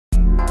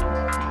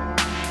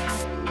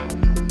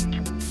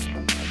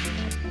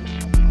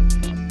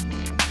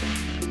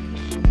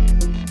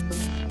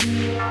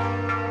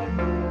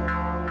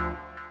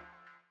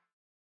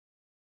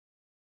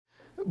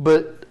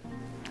But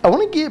I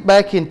want to get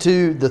back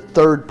into the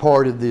third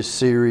part of this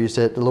series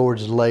that the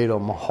Lord's laid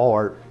on my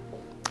heart.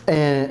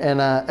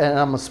 And I'm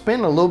going to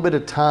spend a little bit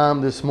of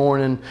time this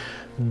morning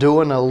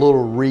doing a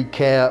little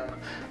recap,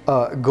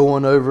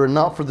 going over,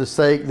 not for the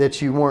sake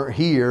that you weren't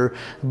here,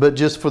 but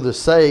just for the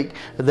sake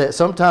that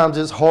sometimes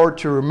it's hard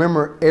to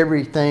remember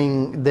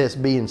everything that's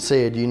being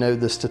said. You know,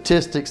 the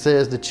statistic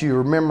says that you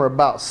remember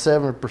about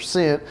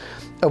 7%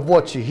 of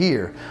what you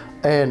hear.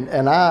 And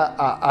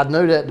I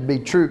know that to be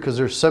true because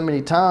there's so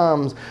many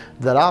times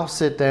that I'll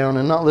sit down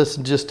and not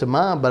listen just to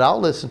mine, but I'll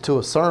listen to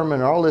a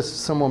sermon or I'll listen to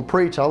someone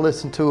preach. I'll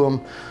listen to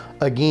them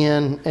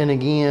again and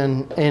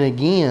again and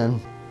again.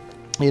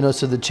 You know,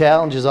 so the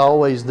challenge is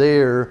always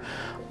there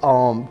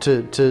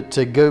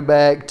to go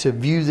back, to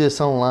view this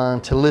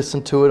online, to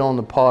listen to it on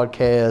the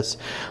podcast.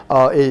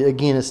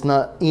 Again, it's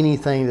not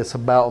anything that's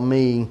about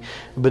me,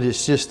 but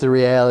it's just the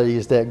reality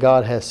is that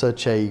God has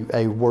such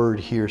a word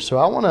here.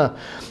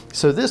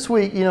 So this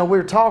week, you know,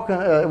 we're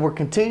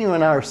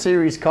continuing our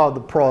series called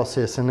The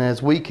Process, and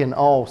as we can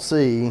all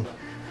see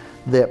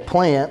that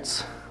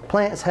plants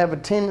have a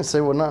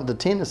tendency, well, not the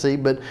tendency,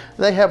 but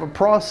they have a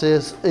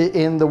process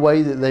in the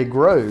way that they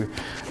grow.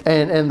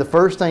 And the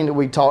first thing that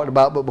we talked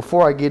about, but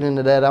before I get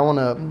into that,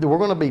 we're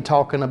going to be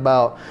talking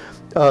about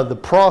the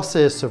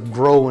process of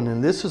growing,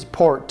 and this is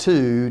part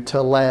 2 to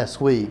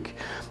last week.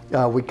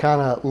 We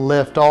kind of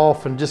left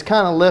off and just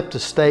kind of left a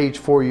stage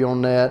for you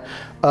on that,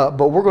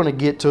 but we're going to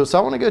get to it. So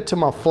I want to go to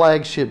my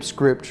flagship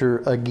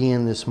scripture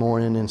again this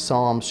morning in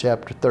Psalms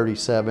chapter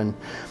 37,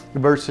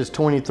 verses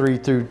 23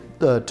 through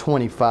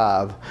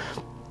 25.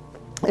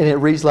 And it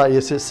reads like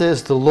this. It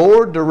says, "The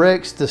Lord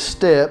directs the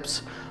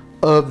steps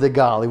of the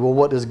godly." Well,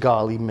 what does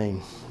godly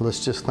mean?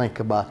 Let's just think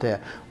about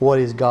that. What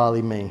does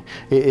godly mean?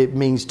 It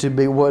means to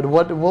be, what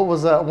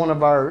was one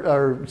of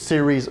our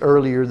series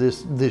earlier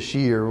this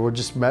year, or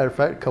just a matter of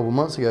fact, a couple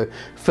months ago,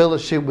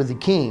 fellowship with the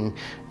King.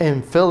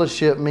 And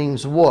fellowship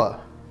means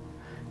what?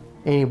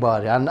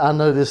 Anybody? I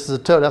know this is a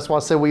tough, that's why I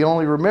said we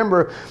only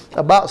remember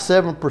about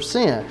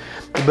 7%.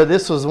 But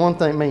this was one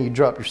thing, man, you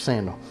dropped your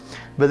sandal.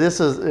 But this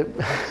is...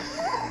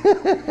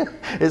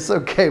 It's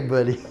okay,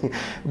 buddy.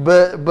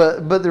 But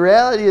the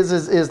reality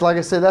is like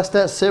I said, that's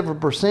that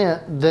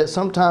 7% that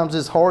sometimes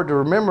it's hard to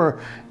remember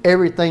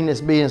everything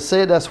that's being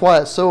said. That's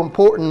why it's so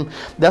important.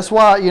 That's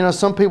why, you know,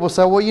 some people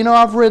say, well, you know,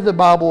 I've read the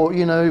Bible,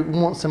 you know,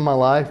 once in my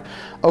life.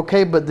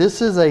 Okay, but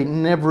this is a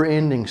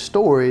never-ending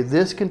story.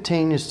 This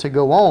continues to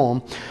go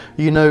on.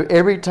 You know,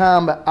 every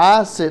time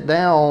I sit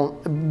down,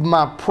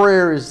 my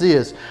prayer is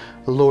this: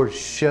 Lord,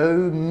 show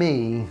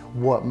me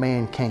what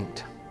man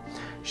can't.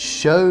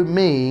 Show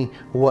me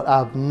what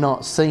I've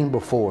not seen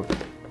before.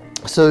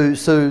 So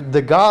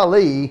the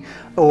godly,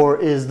 or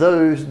is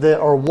those that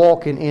are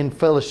walking in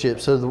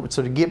fellowship. So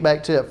to get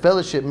back to that,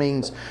 fellowship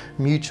means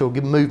mutual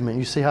movement.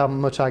 You see how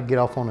much I get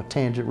off on a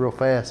tangent real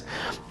fast.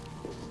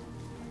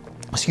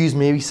 Excuse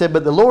me. He said,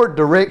 but the Lord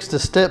directs the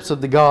steps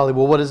of the godly.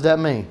 Well, what does that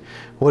mean?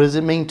 What does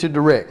it mean to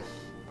direct?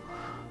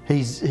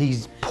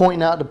 He's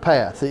pointing out the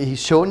path.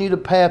 He's showing you the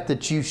path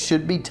that you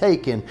should be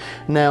taking.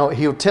 Now,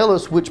 he'll tell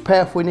us which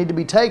path we need to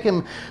be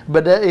taking,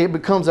 but it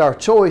becomes our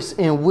choice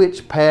in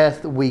which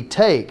path we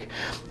take.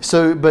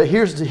 So, but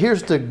here's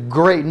the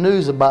great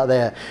news about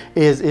that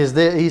is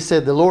that he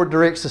said the Lord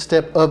directs the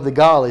step of the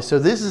godly. So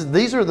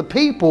these are the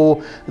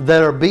people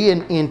that are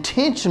being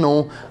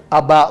intentional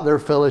about their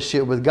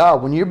fellowship with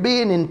God. When you're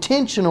being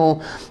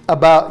intentional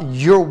about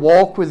your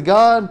walk with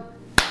God,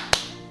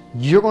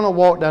 you're going to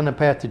walk down the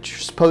path that you're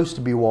supposed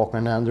to be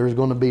walking down. There's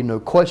going to be no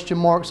question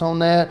marks on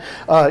that.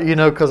 You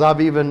know, because I've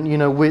even, you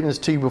know,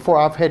 witnessed to you before.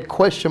 I've had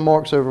question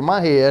marks over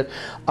my head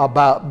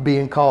about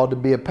being called to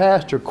be a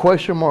pastor.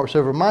 Question marks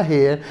over my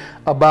head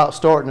about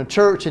starting a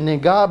church. And then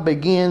God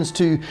begins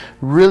to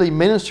really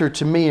minister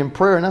to me in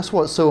prayer. And that's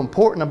what's so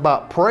important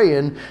about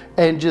praying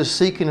and just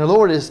seeking the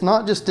Lord. It's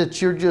not just that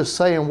you're just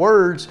saying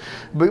words,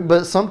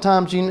 but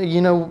sometimes,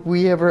 you know,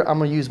 I'm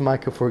going to use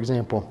Micah, for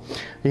example.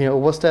 You know,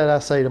 what's that I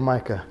say to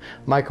Micah?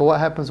 Micah, what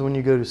happens when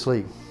you go to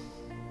sleep?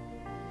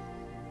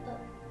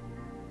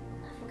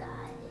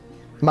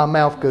 My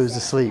mouth goes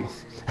to sleep.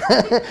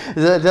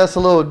 That's a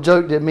little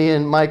joke that me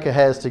and Micah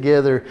has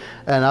together,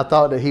 and I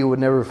thought that he would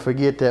never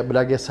forget that, but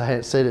I guess I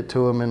hadn't said it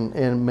to him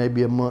in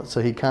maybe a month, so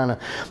he kind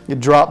of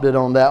dropped it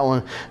on that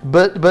one.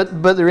 But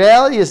the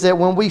reality is that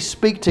when we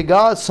speak to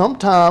God,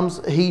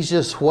 sometimes he's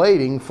just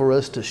waiting for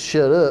us to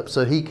shut up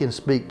so he can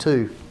speak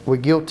too. We're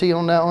guilty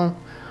on that one?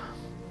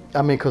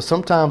 I mean, because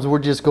sometimes we're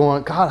just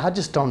going, God, I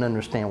just don't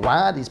understand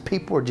why these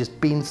people are just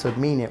being so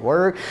mean at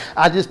work.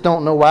 I just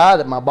don't know why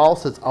that my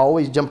boss is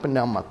always jumping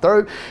down my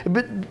throat.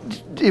 But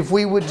if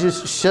we would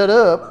just shut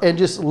up and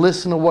just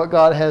listen to what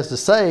God has to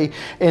say,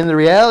 and the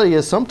reality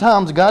is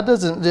sometimes God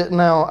doesn't.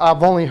 Now,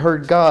 I've only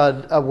heard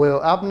God,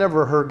 I've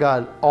never heard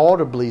God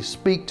audibly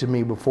speak to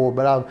me before,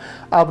 but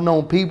I've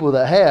known people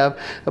that have.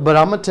 But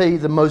I'm going to tell you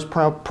the most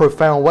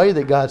profound way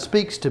that God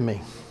speaks to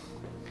me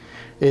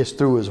is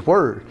through His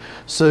Word.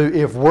 So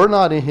if we're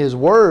not in His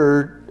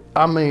Word,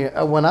 I mean,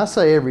 when I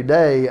say every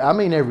day, I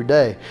mean every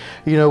day.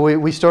 You know,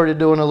 we started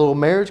doing a little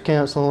marriage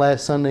counseling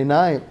last Sunday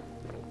night.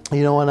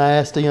 You know, and I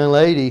asked a young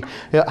lady,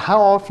 how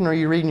often are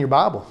you reading your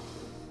Bible?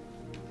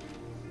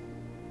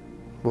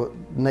 Well,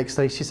 next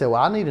day she said,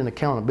 well, I need an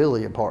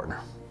accountability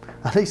partner.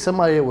 I need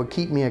somebody that will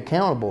keep me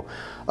accountable.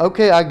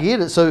 Okay, I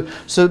get it. So,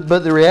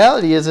 but the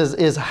reality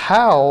is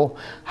how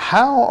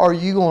are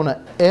you going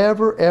to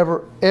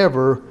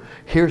ever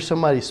hear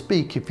somebody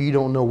speak if you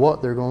don't know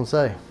what they're going to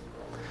say?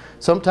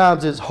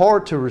 Sometimes it's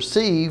hard to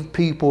receive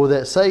people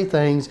that say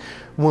things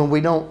when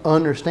we don't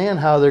understand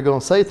how they're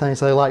going to say things.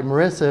 So like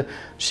Marissa,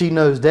 she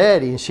knows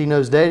Daddy, and she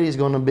knows Daddy's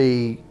going to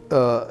be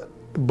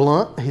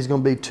blunt. He's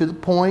going to be to the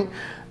point,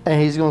 and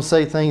he's going to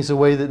say things the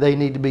way that they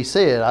need to be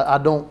said. I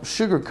don't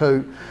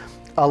sugarcoat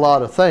a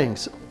lot of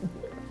things.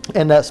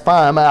 And that's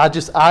fine.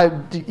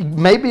 I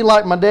maybe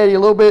like my daddy a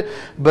little bit,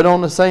 but on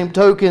the same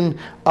token,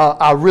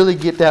 I really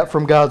get that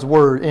from God's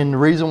word. And the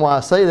reason why I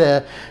say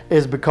that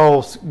is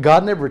because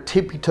God never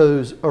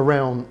tippy-toes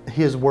around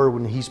his word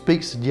when he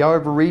speaks. Did y'all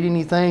ever read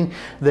anything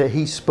that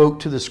he spoke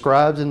to the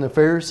scribes and the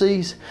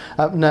Pharisees?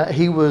 Now,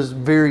 he was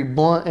very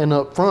blunt and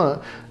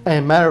upfront.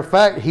 And matter of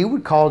fact, he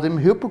would call them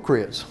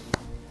hypocrites.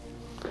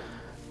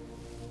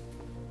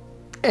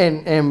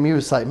 And he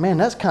was like, man,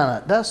 that's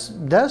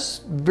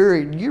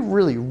very, you're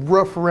really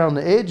rough around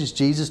the edges,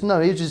 Jesus. No,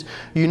 it's just,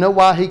 you know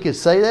why he could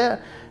say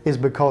that? Is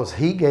because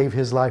he gave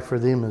his life for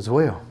them as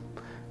well.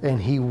 And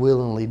he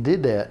willingly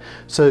did that.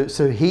 So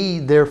he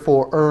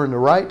therefore earned the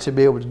right to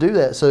be able to do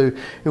that. So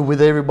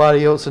with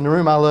everybody else in the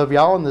room, I love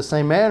y'all in the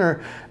same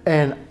manner.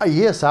 And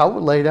yes, I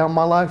would lay down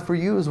my life for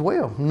you as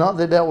well. Not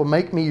that that would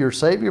make me your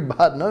Savior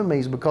by no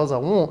means, because I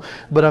won't.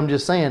 But I'm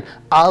just saying,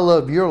 I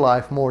love your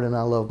life more than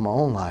I love my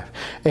own life.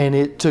 And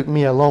it took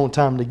me a long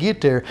time to get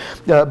there.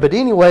 But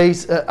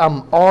anyways,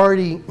 I'm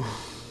already,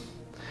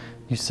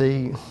 you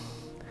see,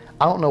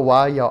 I don't know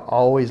why y'all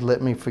always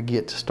let me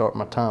forget to start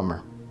my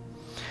timer.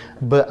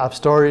 But I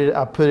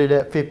put it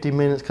at 50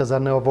 minutes because I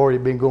know I've already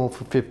been going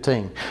for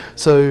 15.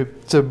 So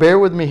bear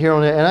with me here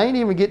on that. And I ain't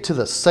even get to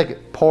the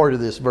second part of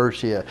this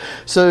verse yet.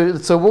 So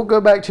we'll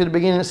go back to the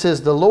beginning. It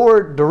says, the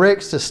Lord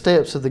directs the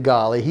steps of the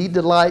godly. He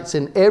delights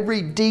in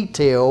every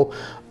detail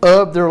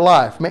of their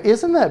life. Man,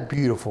 isn't that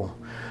beautiful?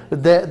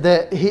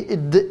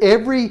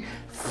 Every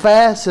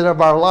facet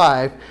of our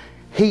life,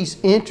 he's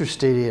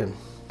interested in.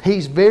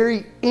 He's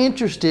very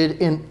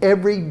interested in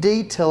every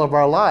detail of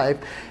our life,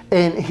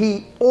 and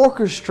he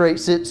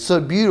orchestrates it so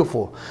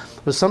beautiful.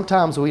 But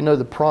sometimes we know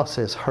the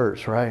process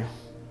hurts, right?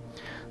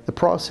 The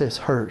process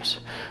hurts.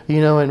 You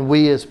know, and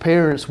we as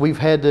parents, we've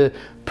had to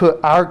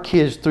put our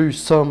kids through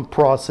some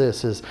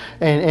processes,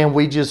 and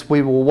we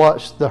will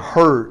watch the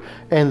hurt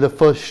and the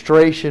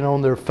frustration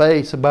on their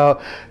face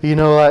about, you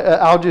know,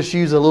 I'll just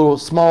use a little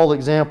small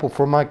example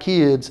for my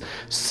kids,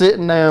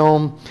 sitting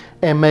down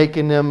and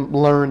making them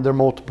learn their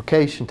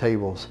multiplication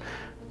tables.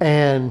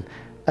 And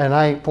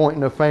I ain't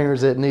pointing the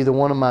fingers at neither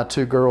one of my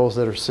two girls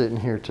that are sitting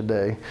here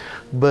today.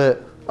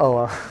 But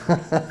but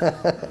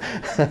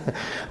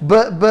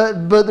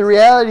the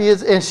reality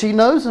is, and she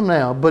knows them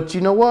now, but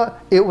you know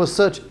what? It was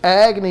such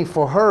agony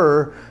for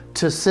her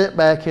to sit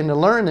back and to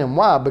learn them.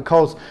 Why?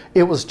 Because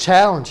it was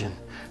challenging.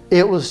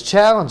 It was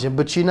challenging,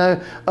 but you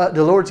know,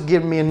 the Lord's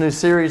given me a new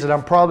series that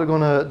I'm probably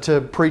going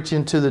to preach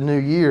into the new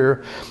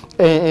year,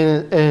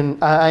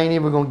 and I ain't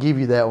even going to give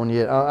you that one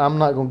yet. I'm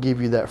not going to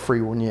give you that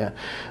free one yet,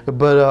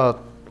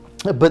 but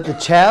the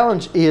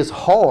challenge is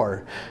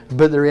hard.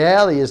 But the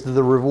reality is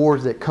the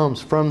rewards that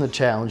comes from the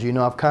challenge. You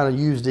know, I've kind of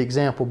used the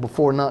example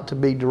before, not to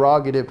be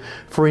derogative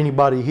for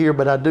anybody here,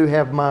 but I do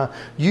have my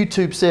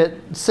YouTube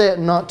set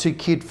not too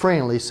kid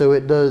friendly, so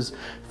it does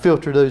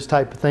filter those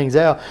type of things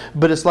out.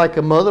 But it's like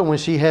a mother when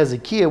she has a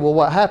kid. Well,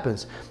 what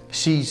happens?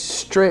 She's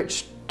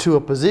stretched to a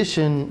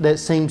position that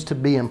seems to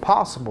be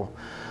impossible.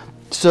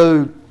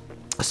 So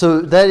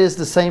that is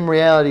the same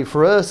reality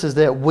for us, is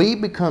that we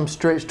become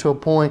stretched to a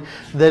point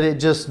that it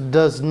just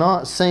does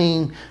not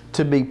seem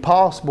to be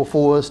possible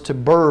for us to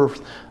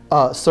birth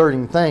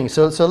certain things.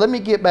 So let me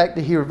get back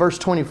to here, verse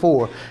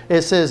 24.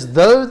 It says,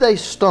 though they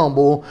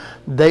stumble,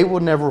 they will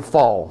never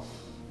fall.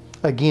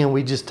 Again,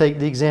 we just take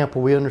the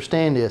example. We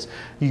understand this.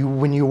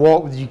 When you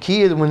walk with your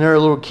kid, when they're a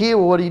little kid,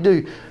 well, what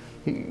do?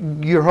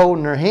 You're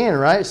holding their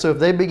hand, right? So if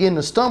they begin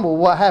to stumble,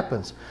 what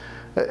happens?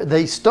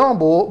 They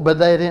stumble, but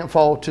they didn't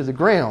fall to the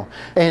ground.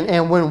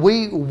 And when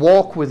we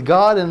walk with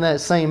God in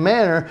that same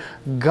manner,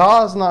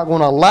 God's not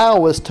going to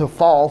allow us to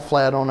fall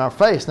flat on our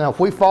face. Now, if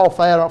we fall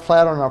flat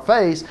on our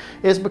face,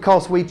 it's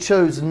because we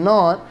chose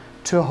not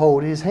to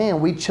hold His hand.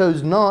 We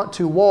chose not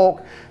to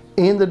walk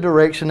in the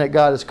direction that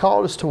God has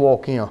called us to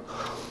walk in.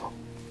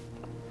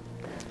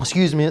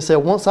 Excuse me, it said,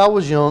 once I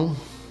was young,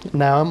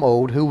 now I'm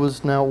old. Who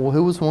was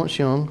once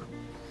young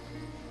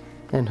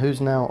and who's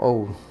now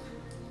old?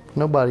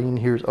 Nobody in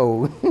here is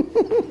old.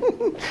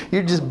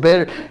 You're just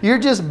better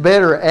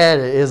at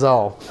it is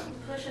all.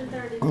 Pushing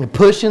 30.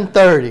 Pushing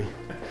 30.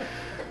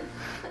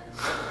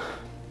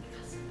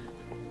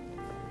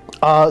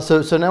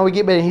 So now we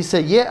get back. He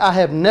said, yet I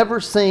have never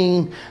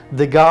seen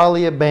the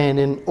godly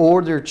abandoned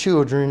or their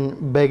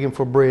children begging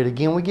for bread.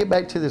 Again, we get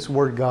back to this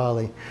word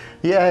godly.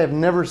 Yea, I have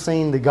never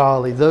seen the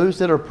godly, those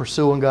that are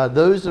pursuing God,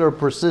 those that are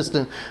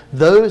persistent,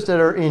 those that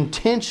are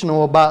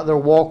intentional about their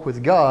walk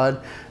with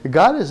God.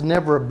 God has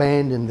never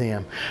abandoned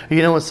them.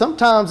 You know, and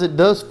sometimes it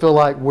does feel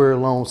like we're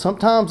alone.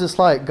 Sometimes it's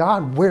like,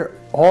 God, where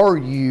are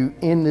you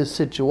in this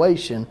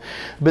situation?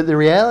 But the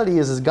reality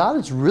is God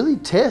is really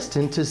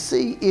testing to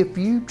see if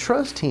you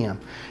trust Him.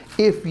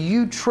 If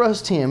you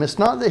trust Him. It's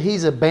not that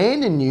He's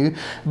abandoned you,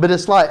 but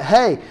it's like,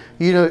 hey,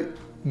 you know,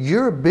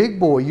 you're a big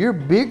boy, you're a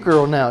big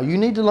girl now. You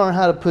need to learn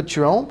how to put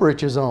your own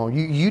britches on.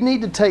 You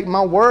need to take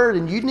my word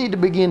and you need to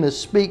begin to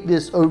speak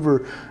this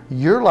over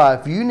your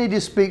life. You need to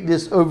speak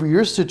this over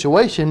your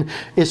situation.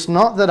 It's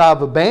not that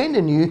I've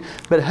abandoned you,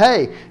 but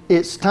hey,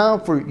 it's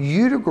time for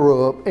you to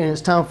grow up and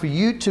it's time for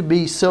you to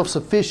be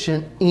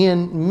self-sufficient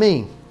in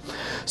me.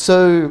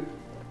 So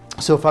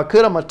if I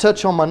could, I'm going to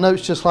touch on my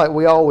notes just like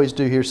we always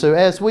do here. So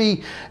as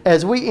we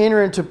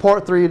enter into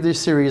part 3 of this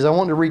series, I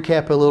want to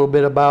recap a little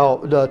bit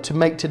about to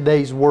make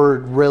today's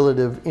word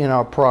relative in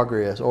our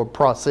progress or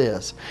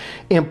process.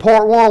 In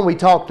part 1, we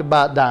talked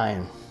about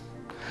dying.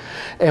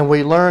 And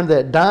we learned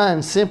that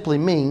dying simply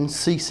means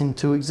ceasing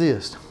to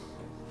exist.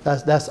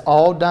 That's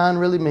all dying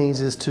really means,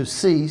 is to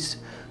cease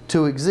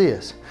to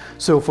exist.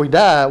 So if we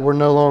die, we're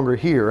no longer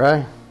here,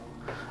 right?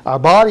 Our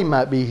body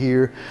might be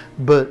here,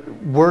 but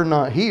we're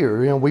not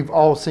here. You know, we've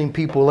all seen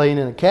people laying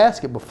in a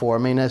casket before. I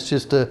mean, that's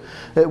just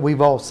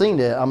we've all seen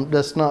that.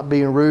 That's not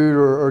being rude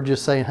or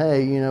just saying,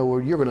 hey, you know,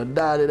 well, you're going to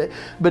die today.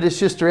 But it's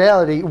just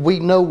reality. We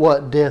know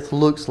what death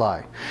looks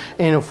like.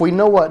 And if we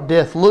know what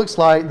death looks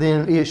like,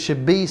 then it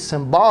should be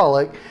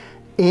symbolic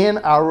in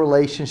our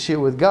relationship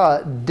with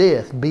God.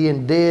 Death,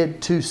 being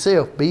dead to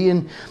self,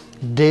 being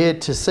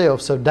dead to self.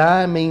 So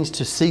dying means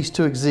to cease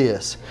to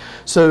exist.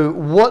 So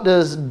what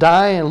does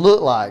dying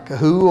look like?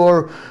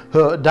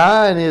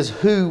 Dying is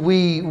who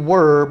we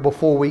were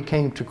before we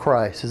came to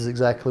Christ, is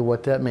exactly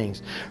what that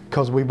means.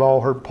 Because we've all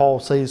heard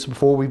Paul say this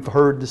before. We've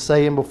heard the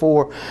saying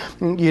before,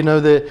 you know,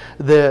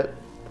 that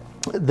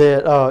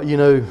you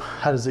know,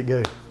 how does it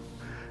go?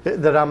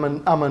 That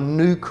I'm a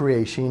new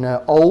creation. You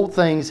know, old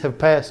things have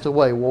passed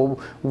away. Well,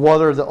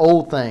 what are the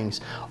old things?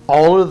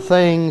 All of the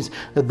things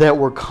that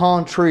were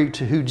contrary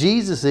to who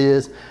Jesus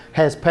is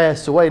has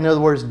passed away. In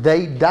other words,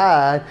 they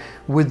died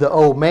with the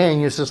old man.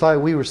 It's just like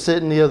we were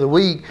sitting the other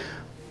week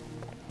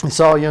and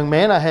saw a young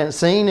man I hadn't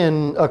seen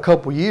in a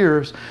couple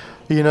years.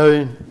 You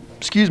know,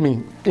 excuse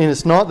me. And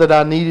it's not that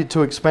I needed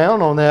to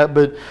expound on that,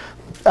 but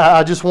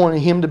I just wanted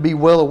him to be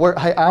well aware.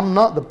 Hey, I'm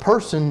not the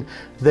person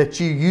that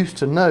you used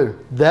to know.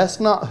 That's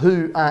not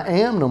who I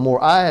am no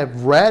more. I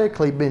have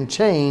radically been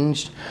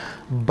changed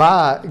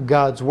by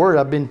God's word.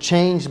 I've been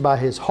changed by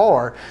His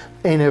heart.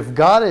 And if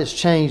God has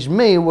changed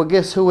me, well,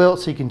 guess who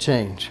else He can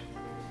change?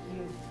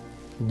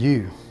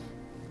 You.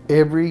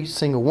 Every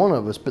single one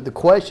of us. But the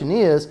question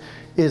is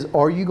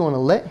are you going to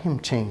let Him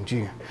change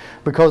you?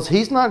 Because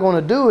He's not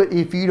going to do it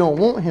if you don't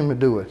want Him to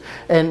do it.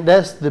 And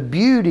that's the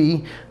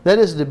beauty, that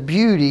is the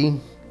beauty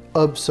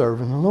of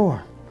serving the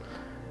Lord,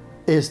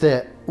 is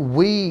that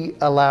we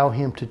allow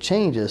Him to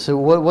change us. So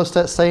what's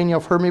that saying y'all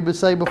have heard me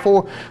say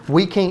before?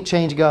 We can't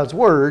change God's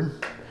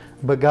word,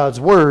 but God's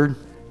word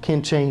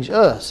can change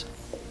us.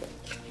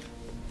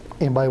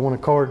 Anybody want a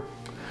card?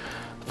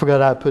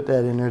 Forgot I put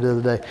that in there the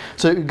other day.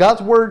 So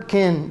God's word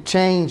can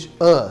change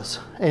us,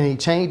 and He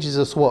changes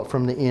us what?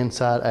 From the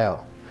inside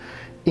out.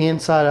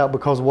 Inside out,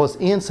 because what's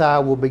inside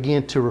will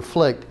begin to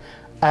reflect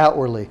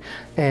outwardly.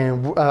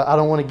 And I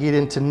don't want to get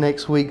into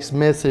next week's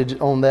message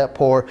on that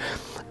part.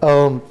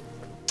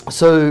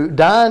 So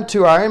dying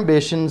to our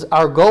ambitions,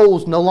 our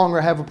goals no longer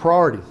have a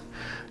priority.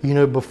 You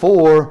know,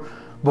 before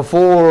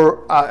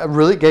I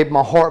really gave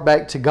my heart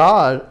back to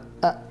God,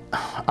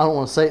 I don't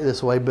want to say it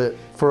this way, but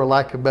for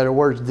lack of better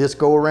words, this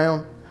go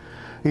around,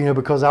 you know,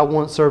 because I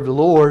once served the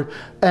Lord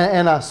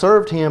and I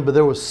served Him, but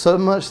there was so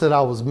much that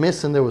I was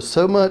missing. There was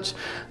so much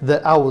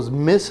that I was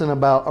missing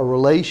about a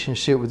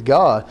relationship with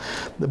God.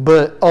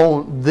 But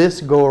on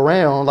this go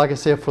around, like I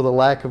said, for the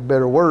lack of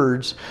better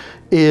words,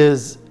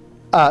 is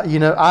you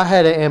know, I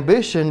had an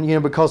ambition, you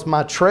know, because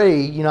my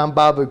trade, you know, I'm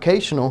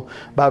bivocational.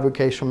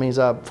 Bivocational means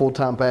I'm a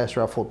full-time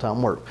pastor, I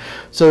full-time work.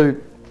 So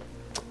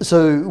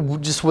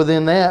just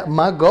within that,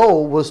 my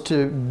goal was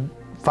to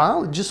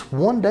finally just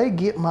one day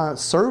get my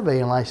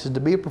surveying license to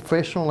be a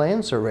professional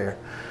land surveyor.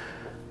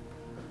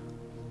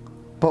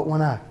 But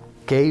when I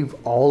gave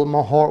all of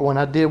my heart, when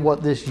I did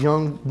what this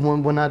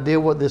when I did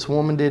what this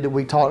woman did, that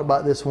we talked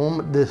about this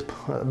woman,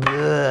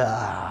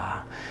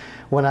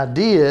 when I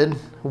did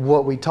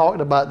what we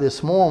talked about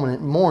this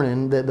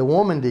morning that the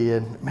woman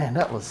did, man,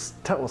 that was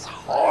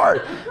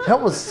hard. That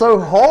was so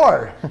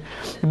hard.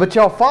 But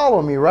y'all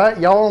follow me, right?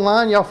 Y'all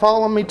online, y'all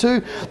follow me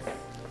too?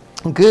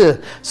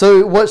 Good.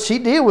 So what she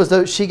did was,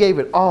 though, she gave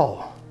it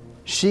all.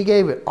 She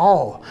gave it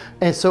all.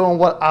 And so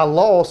what I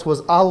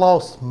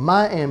lost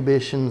my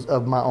ambitions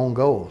of my own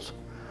goals.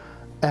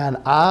 And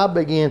I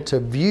began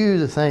to view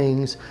the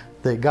things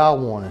that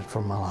God wanted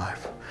for my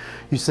life.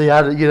 You see,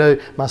 you know,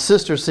 my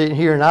sister's sitting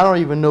here, and I don't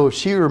even know if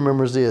she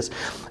remembers this,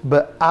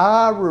 but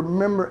I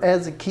remember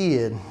as a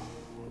kid,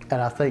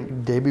 And I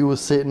think Debbie was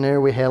sitting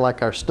there. We had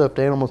like our stuffed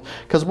animals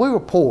because we were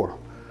poor.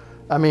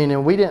 I mean,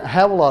 and we didn't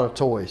have a lot of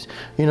toys,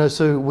 you know,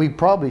 so we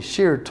probably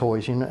shared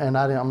toys, you know, and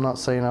I'm not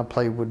saying I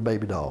played with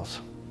baby dolls.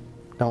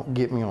 Don't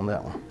get me on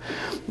that one.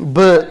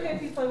 But, Okay,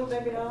 if you play with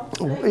baby dolls.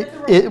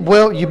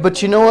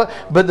 but you know what?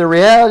 But the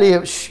reality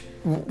of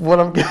what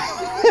I'm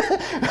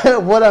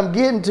what I'm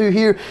getting to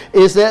here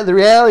is that the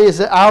reality is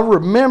that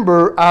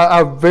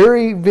I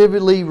very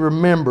vividly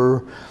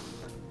remember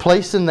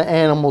placing the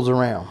animals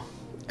around,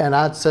 and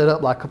I'd set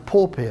up like a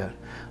pulpit,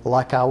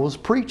 like I was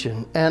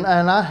preaching, and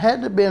I had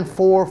to have been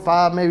 4 or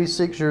 5, maybe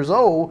 6 years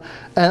old,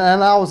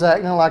 and I was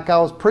acting like I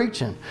was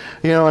preaching,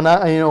 you know.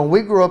 And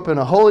we grew up in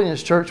a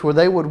holiness church where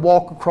they would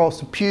walk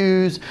across the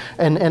pews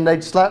and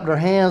they'd slap their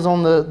hands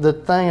on the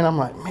thing, and I'm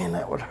like, man,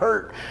 that would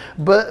hurt.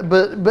 But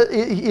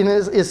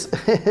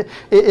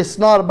it's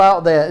not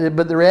about that.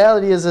 But the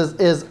reality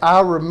is I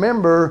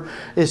remember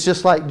it's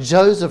just like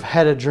Joseph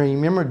had a dream.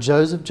 Remember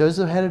Joseph?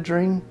 Joseph had a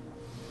dream,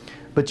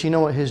 but you know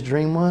what his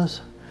dream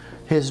was?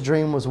 His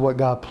dream was what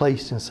God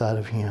placed inside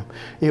of him.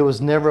 It was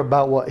never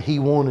about what he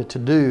wanted to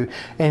do.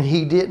 And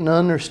he didn't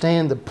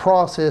understand the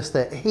process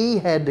that he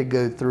had to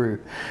go through.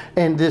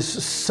 And there's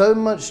so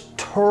much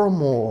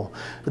turmoil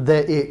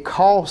that it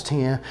caused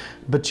him.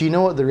 But you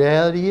know what the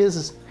reality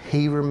is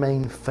he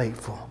remained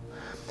faithful.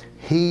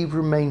 He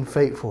remained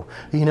faithful.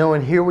 You know,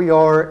 and here we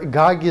are,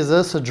 God gives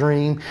us a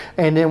dream,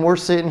 and then we're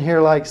sitting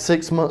here like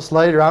 6 months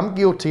later. I'm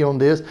guilty on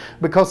this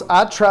because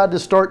I tried to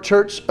start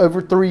church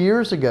over 3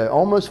 years ago,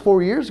 almost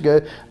 4 years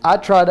ago. I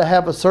tried to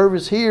have a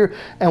service here,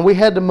 and we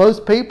had the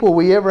most people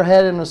we ever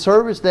had in a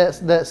service.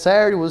 That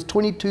Saturday was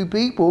 22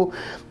 people,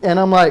 and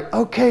I'm like,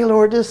 okay,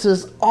 Lord, this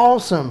is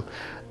awesome.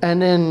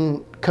 And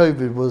then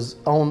COVID was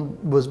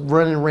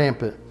running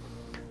rampant.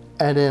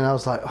 And then I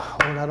was like, oh,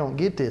 Lord, I don't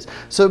get this.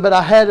 So, but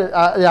I had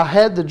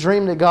the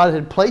dream that God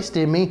had placed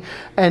in me.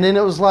 And then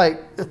it was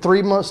like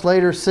 3 months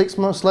later, 6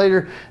 months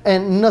later,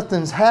 and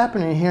nothing's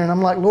happening here. And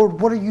I'm like, Lord,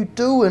 what are you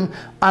doing?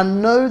 I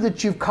know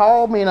that you've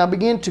called me. And I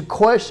began to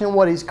question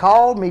what he's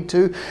called me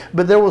to.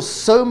 But there was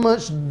so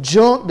much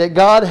junk that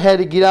God had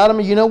to get out of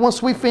me. You know,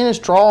 once we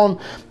finished drawing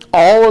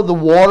all of the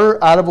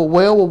water out of a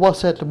well,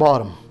 what's at the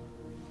bottom?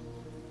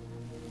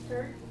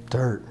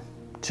 Dirt,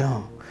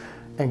 junk.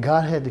 And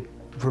God had to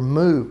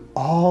remove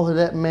all of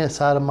that mess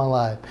out of my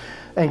life.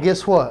 And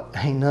guess what?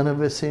 Ain't none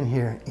of us in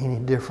here any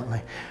differently.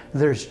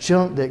 There's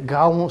junk that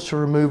God wants to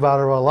remove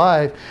out of our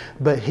life,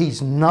 but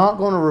he's not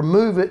going to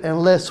remove it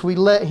unless we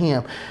let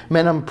him.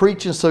 Man, I'm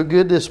preaching so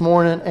good this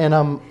morning, and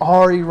I'm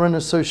already running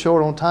so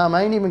short on time.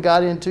 I ain't even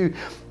got into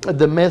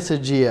the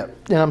message yet,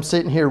 and I'm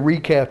sitting here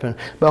recapping.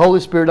 But Holy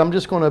Spirit, I'm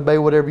just going to obey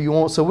whatever you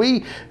want. So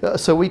we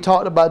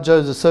talked about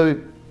Joseph. So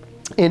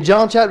in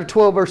John chapter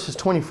 12, verses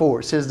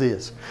 24, it says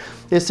this.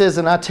 It says,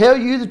 and I tell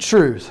you the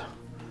truth.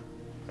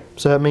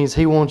 So that means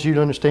he wants you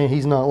to understand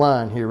he's not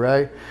lying here,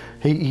 right?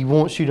 He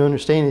wants you to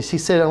understand this. He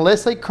said,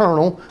 unless a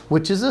kernel,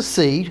 which is a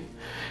seed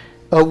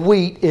of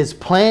wheat, is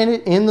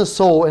planted in the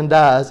soil and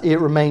dies, it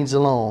remains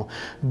alone.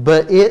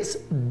 But its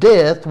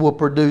death will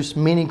produce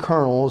many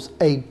kernels,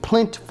 a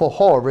plentiful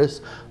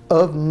harvest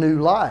of new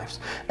lives.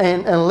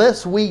 And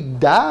unless we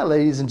die,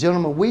 ladies and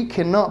gentlemen, we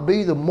cannot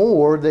be the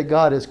more that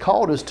God has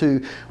called us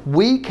to.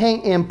 We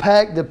can't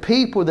impact the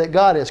people that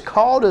God has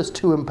called us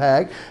to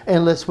impact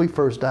unless we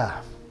first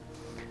die.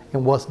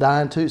 And what's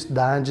dying to?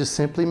 Dying just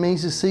simply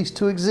means to cease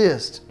to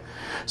exist.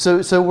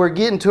 So we're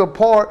getting to a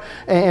part,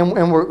 and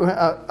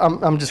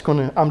I'm just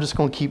going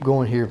to keep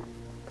going here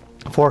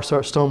before I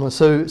start stumbling.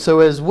 So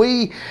as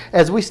we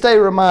stay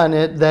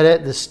reminded that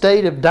at the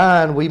state of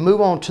dying, we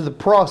move on to the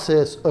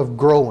process of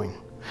growing.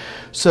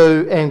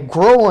 So, and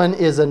growing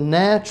is a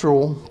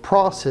natural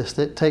process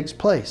that takes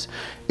place.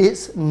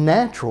 It's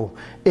natural.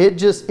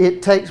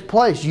 It takes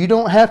place. You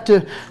don't have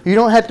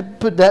to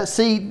put that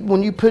seed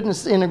when you put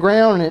it in the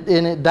ground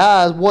and it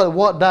dies.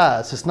 What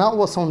dies? It's not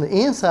what's on the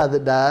inside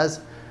that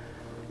dies.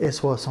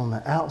 It's what's on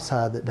the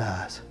outside that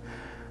dies.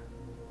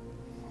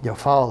 Y'all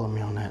follow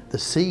me on that? The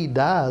seed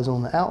dies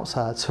on the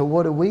outside. So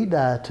what do we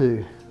die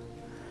to?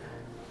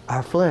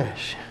 Our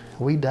flesh.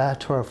 We die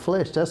to our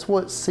flesh. That's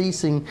what's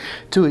ceasing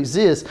to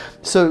exist.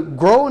 So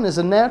growing is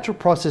a natural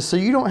process. So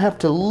you don't have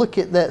to look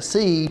at that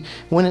seed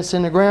when it's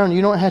in the ground.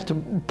 You don't have to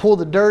pull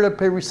the dirt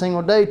up every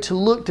single day to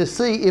look to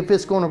see if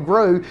it's going to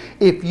grow.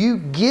 If you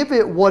give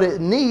it what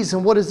it needs,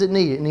 and what does it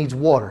need? It needs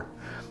water.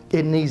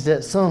 It needs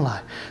that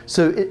sunlight.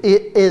 So it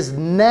is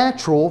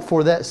natural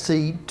for that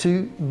seed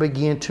to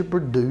begin to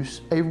produce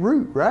a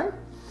root, right?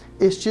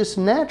 It's just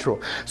natural.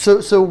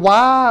 So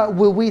why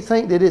will we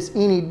think that it's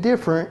any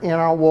different in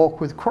our walk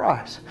with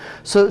Christ?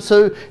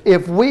 So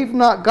if we've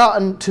not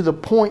gotten to the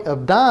point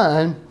of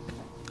dying,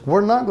 we're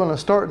not going to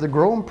start the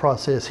growing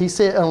process. He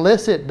said,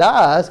 unless it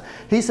dies,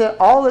 he said,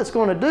 all it's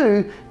going to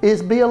do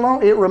is be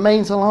alone. It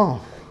remains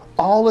alone.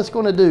 All it's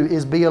going to do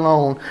is be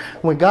alone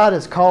when God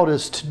has called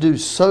us to do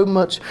so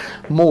much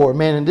more.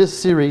 Man, and this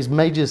series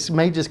may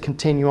just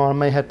continue on. I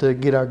may have to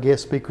get our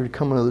guest speaker to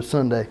come another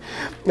Sunday.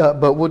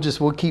 But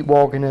we'll keep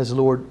walking as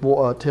the Lord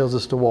tells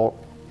us to walk.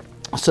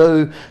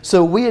 So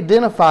we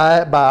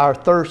identify it by our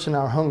thirst and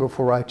our hunger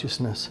for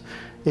righteousness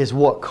is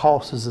what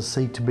causes the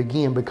seed to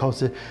begin,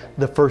 because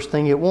the first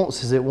thing it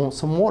wants is it wants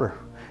some water.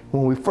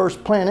 When we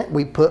first plant it,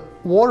 we put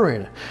water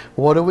in it.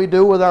 What do we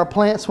do with our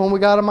plants when we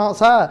got them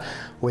outside?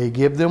 We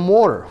give them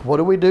water. What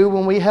do we do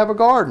when we have a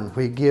garden?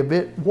 We give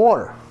it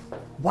water.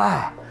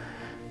 Why?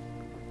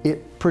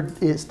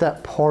 It's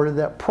that part of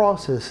that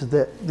process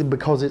that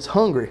because it's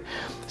hungry.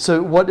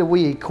 So what did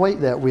we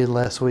equate that with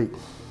last week?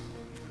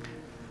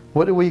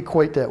 What did we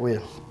equate that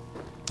with?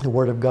 The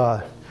Word of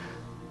God.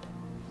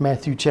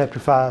 Matthew chapter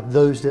 5,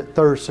 those that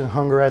thirst and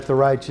hunger after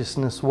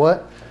righteousness,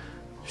 what?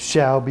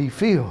 Shall be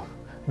filled.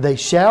 They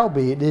shall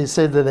be. It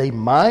said that they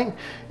might.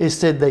 It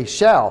said they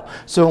shall.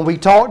 So when we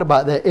talked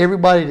about that,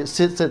 everybody that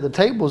sits at the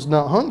table is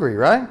not hungry,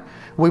 right?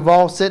 We've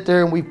all sat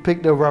there and we've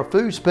picked over our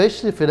food,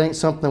 especially if it ain't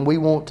something we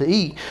want to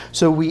eat.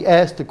 So we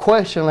asked the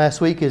question last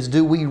week is,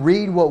 do we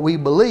read what we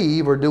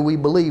believe or do we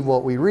believe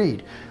what we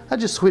read? I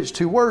just switched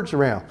two words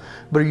around.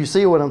 But you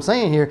see what I'm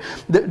saying here?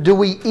 Do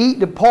we eat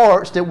the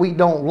parts that we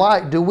don't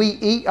like? Do we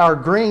eat our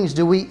greens?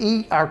 Do we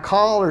eat our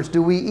collards?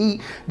 Do we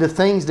eat the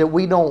things that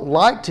we don't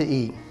like to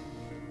eat?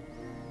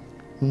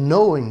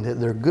 Knowing that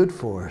they're good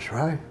for us,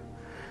 right?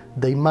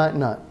 They might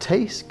not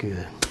taste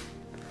good,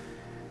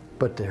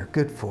 but they're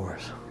good for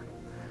us.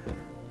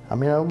 I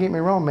mean, don't get me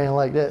wrong, man,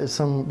 like that is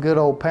some good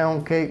old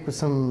pound cake with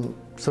something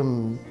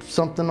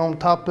on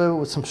top of it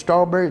with some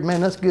strawberries,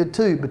 man, that's good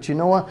too. But you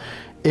know what?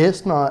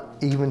 It's not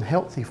even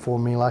healthy for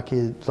me like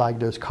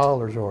those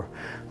collards or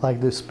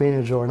like those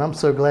spinach are. And I'm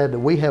so glad that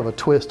we have a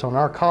twist on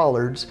our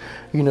collards,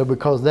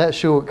 because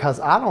because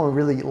I don't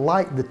really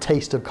like the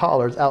taste of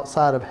collards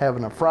outside of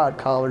having a fried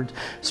collard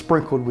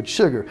sprinkled with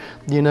sugar.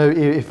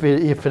 If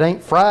it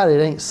ain't fried,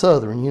 it ain't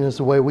Southern. It's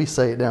the way we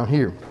say it down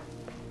here.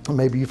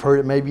 Maybe you've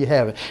heard it, maybe you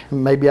haven't.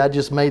 Maybe I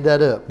just made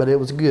that up, but it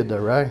was good though,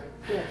 right?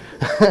 Yeah.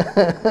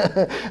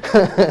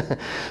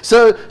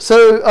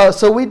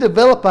 So we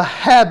develop a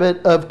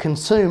habit of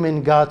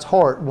consuming God's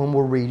heart when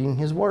we're reading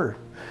His Word.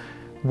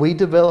 We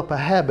develop a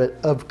habit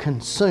of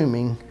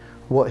consuming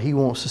what He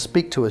wants to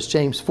speak to us.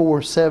 James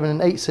 4, 7,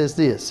 and 8 says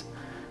this.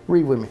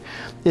 Read with me.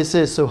 It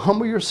says, so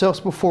humble yourselves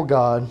before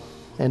God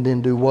and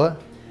then do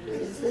what?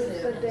 Resist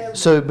the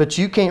devil. But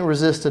you can't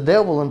resist the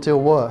devil until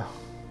what?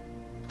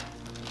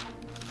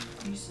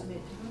 You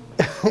submit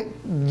to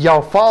Him.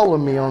 Y'all follow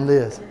me on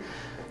this.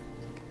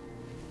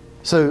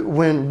 So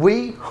when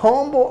we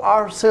humble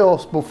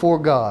ourselves before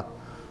God,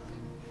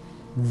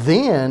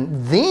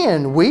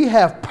 then we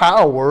have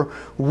power,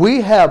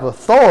 we have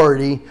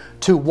authority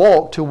to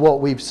walk to what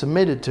we've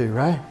submitted to,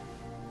 right?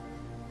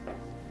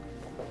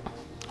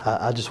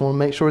 I just want to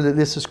make sure that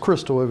this is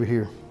crystal over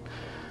here.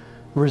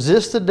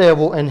 Resist the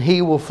devil and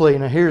he will flee.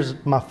 Now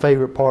here's my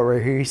favorite part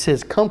right here. He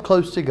says, come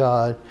close to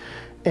God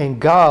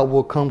and God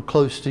will come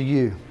close to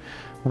you.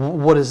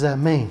 What does that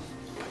mean?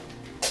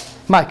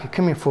 Micah,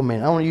 come here for a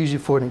minute. I want to use you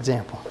for an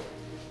example.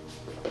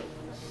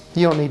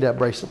 You don't need that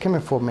bracelet. Come here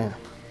for a minute.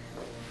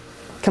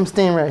 Come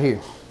stand right here.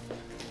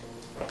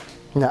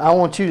 Now, I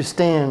want you to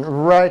stand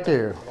right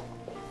there.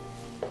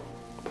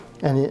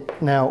 And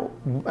now,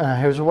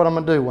 here's what I'm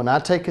going to do. When I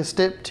take a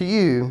step to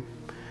you,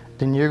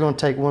 then you're going to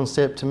take one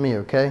step to me,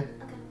 okay?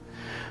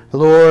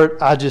 Lord,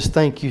 I just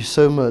thank you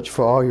so much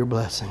for all your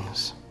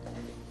blessings.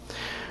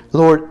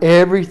 Lord,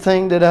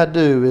 everything that I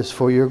do is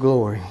for your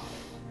glory.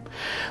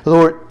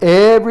 Lord,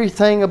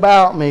 everything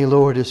about me,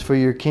 Lord, is for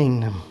your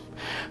kingdom.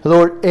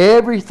 Lord,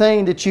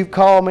 everything that you've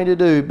called me to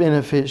do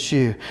benefits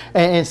you.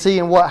 And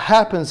seeing what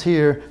happens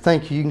here,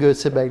 thank you, you can go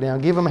sit back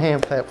down. Give them a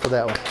hand clap for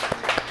that one.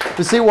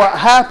 But see what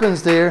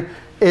happens there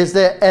is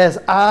that as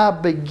I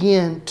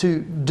begin to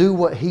do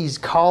what He's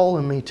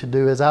calling me to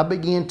do, as I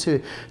begin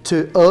to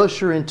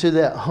usher into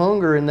that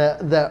hunger and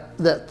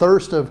that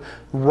thirst of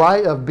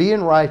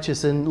being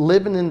righteous and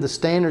living in the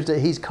standards that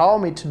He's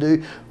called me to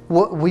do,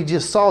 what we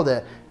just saw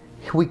that.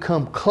 We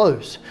come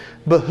close.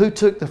 But who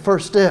took the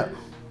first step?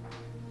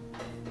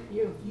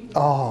 You.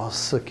 Oh,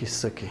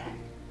 Suki.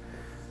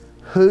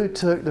 Who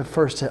took the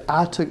first step?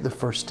 I took the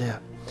first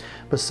step.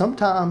 But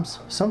sometimes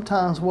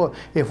what?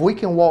 If we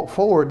can walk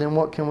forward, then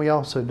what can we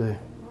also do?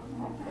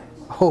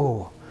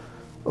 Oh,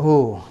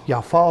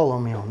 y'all follow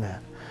me on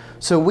that.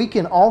 So we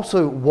can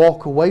also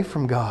walk away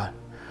from God.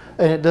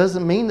 And it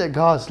doesn't mean that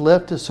God's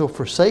left us or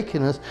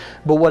forsaken us.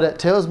 But what that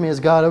tells me is,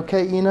 God,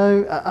 okay,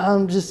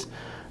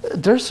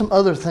 there's some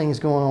other things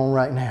going on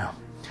right now.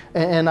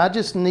 And I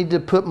just need to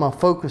put my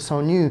focus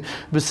on you.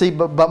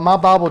 But my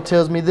Bible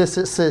tells me this.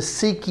 It says,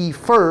 seek ye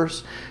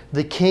first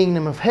the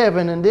kingdom of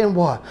heaven. And then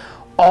what?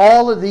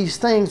 All of these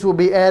things will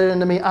be added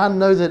unto me. I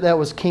know that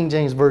was King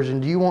James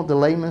Version. Do you want the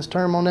layman's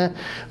term on that?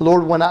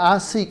 Lord, when I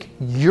seek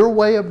your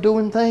way of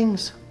doing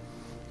things,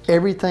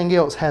 everything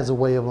else has a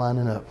way of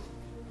lining up.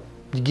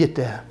 You get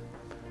that?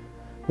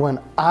 When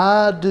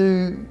I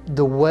do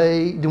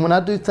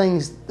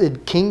things in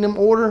kingdom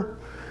order,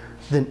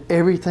 then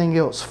everything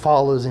else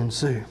follows in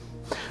suit.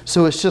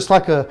 So it's just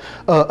like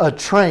a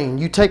train.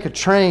 You take a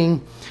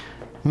train,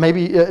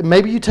 maybe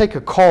you take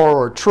a car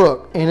or a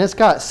truck, and it's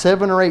got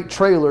 7 or 8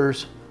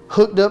 trailers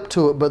hooked up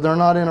to it, but they're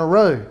not in a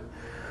row.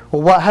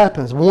 Well, what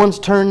happens? One's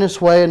turned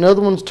this way,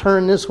 another one's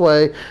turned this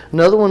way,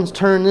 another one's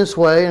turned this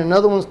way, and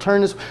another one's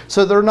turned this way.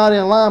 So they're not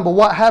in line. But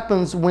what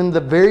happens when the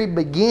very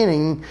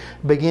beginning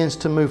begins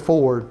to move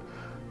forward?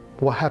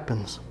 What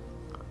happens?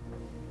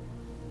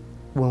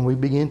 When we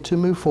begin to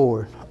move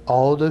forward,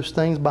 all those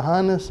things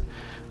behind us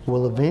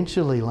will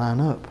eventually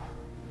line up.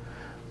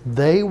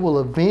 They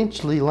will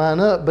eventually line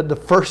up, but the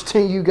first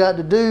thing you got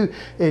to do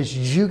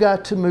is you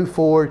got to move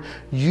forward.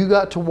 You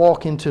got to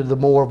walk into the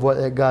more of what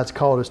that God's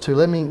called us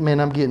to.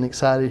 I'm getting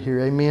excited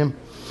here. Amen.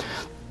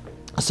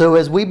 So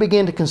as we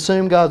begin to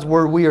consume God's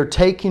Word, we are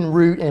taking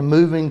root and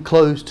moving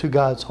close to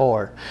God's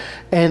heart.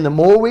 And the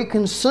more we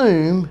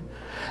consume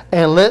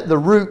and let the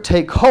root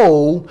take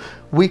hold,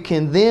 we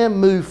can then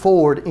move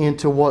forward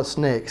into what's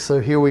next.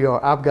 So here we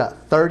are. I've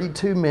got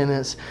 32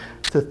 minutes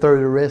to throw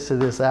the rest of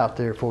this out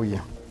there for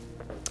you.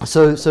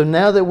 So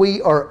now that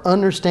we are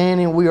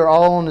understanding, we are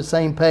all on the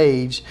same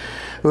page,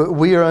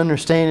 we are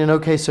understanding,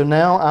 okay, so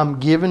now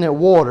I'm giving it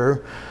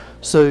water.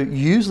 So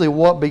usually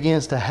what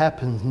begins to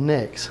happen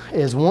next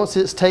is once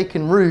it's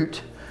taken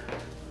root,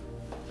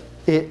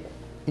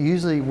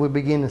 usually we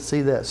begin to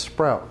see that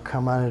sprout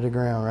come out of the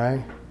ground,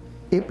 right?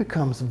 It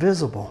becomes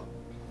visible.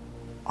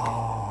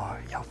 Oh,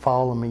 y'all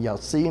follow me, y'all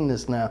seeing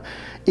this now.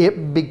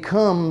 It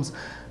becomes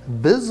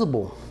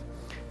visible.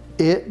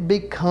 It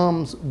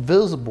becomes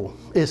visible.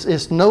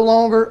 It's no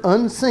longer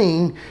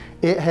unseen.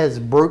 It has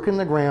broken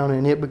the ground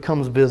and it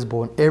becomes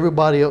visible, and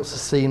everybody else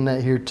is seeing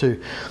that here too.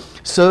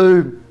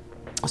 So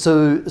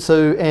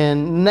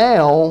and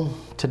now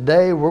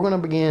today we're going to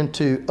begin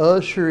to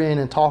usher in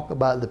and talk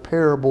about the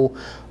parable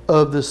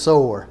of the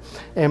sower,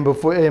 and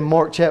before in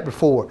Mark chapter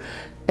 4.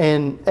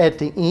 And at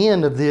the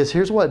end of this,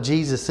 here's what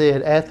Jesus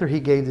said after he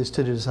gave this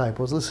to the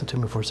disciples. Listen to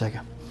me for a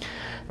second.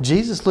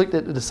 Jesus looked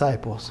at the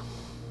disciples.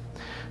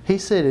 He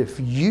said, if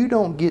you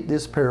don't get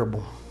this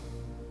parable,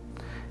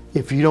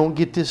 if you don't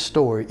get this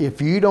story,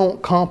 if you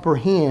don't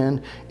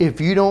comprehend,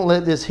 if you don't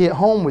let this hit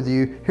home with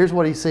you, here's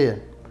what he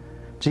said.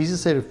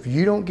 Jesus said, if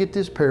you don't get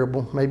this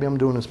parable, maybe I'm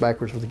doing this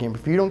backwards with the game, but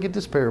if you don't get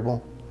this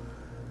parable,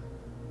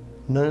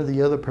 none of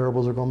the other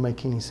parables are going to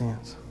make any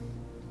sense.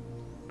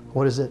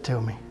 What does that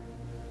tell me?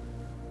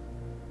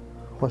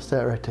 What's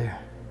that right there?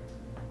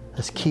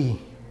 That's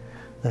key.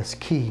 That's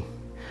key.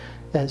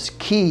 That's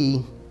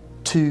key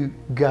to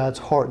God's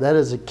heart. That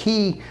is a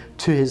key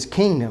to His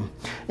kingdom.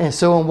 And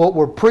so in what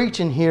we're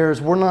preaching here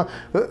is we're not,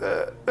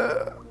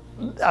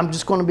 I'm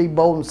just going to be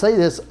bold and say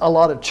this, a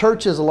lot of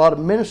churches, a lot of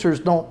ministers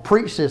don't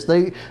preach this.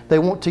 They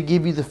want to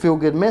give you the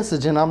feel-good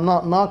message, and I'm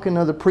not knocking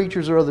other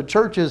preachers or other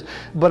churches,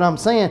 but I'm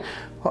saying,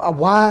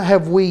 why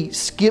have we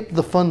skipped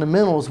the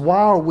fundamentals? Why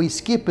are we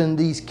skipping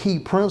these key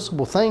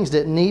principle things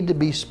that need to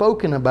be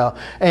spoken about?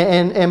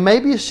 And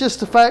maybe it's just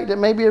the fact that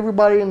maybe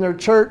everybody in their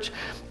church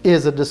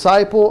is a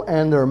disciple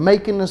and they're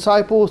making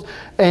disciples,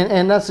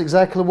 and that's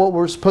exactly what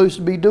we're supposed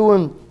to be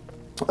doing.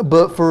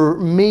 But for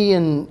me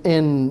and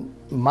in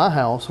my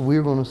house,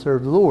 we're going to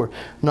serve the Lord.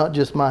 Not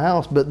just my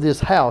house, but this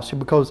house,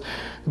 because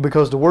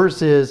the word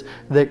says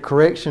that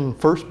correction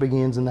first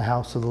begins in the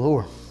house of the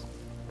Lord.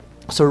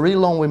 So read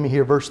along with me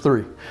here, verse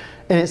 3.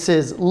 And it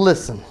says,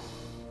 listen,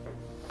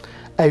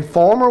 a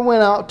farmer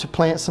went out to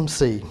plant some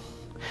seed.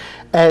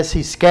 As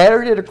he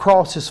scattered it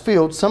across his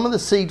field, some of the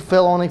seed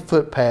fell on a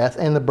footpath,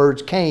 and the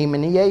birds came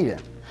and he ate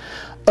it.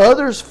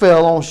 Others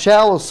fell on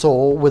shallow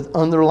soil with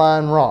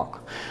underlying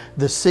rock.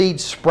 The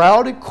seed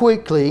sprouted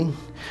quickly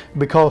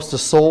because the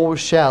soil was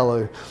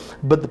shallow,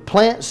 but the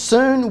plant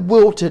soon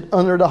wilted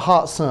under the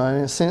hot sun,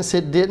 and since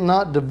it did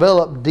not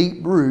develop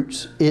deep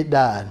roots, it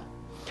died.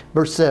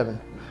 Verse 7.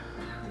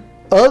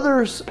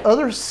 Other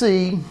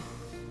seed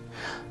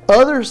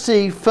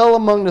fell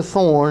among the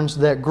thorns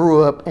that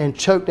grew up and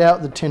choked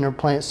out the tender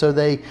plant, so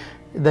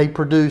they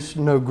produced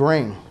no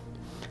grain.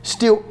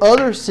 Still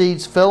other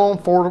seeds fell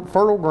on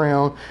fertile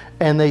ground,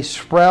 and they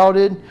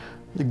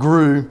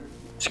grew,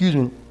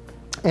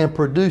 and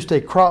produced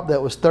a crop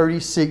that was 30,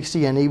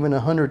 60, and even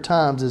 100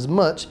 times as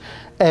much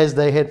as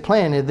they had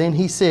planted. Then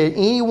he said,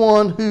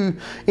 anyone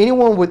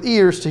with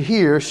ears to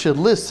hear should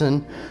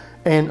listen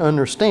and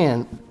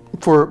understand.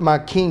 For my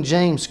King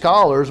James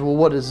scholars, well,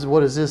 what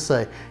does this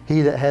say?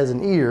 He that has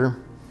an ear,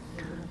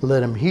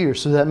 let him hear.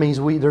 So that means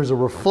there's a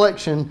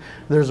reflection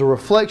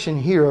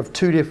here of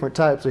two different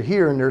types of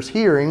hearing. There's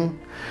hearing,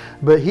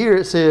 but here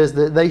it says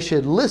that they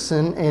should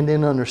listen and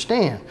then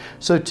understand.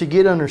 So to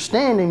get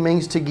understanding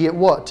means to get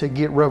what? To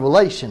get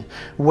revelation.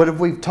 What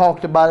have we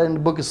talked about in the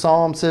book of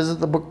Psalms? Says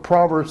it, the book of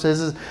Proverbs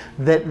says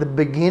that the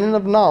beginning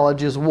of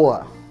knowledge is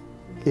what?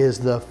 Is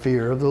the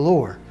fear of the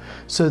Lord.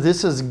 So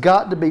this has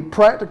got to be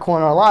practical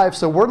in our life.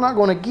 So we're not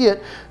going to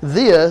get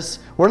this,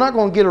 we're not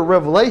going to get a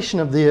revelation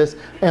of this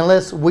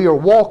unless we are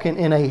walking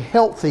in a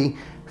healthy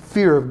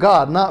fear of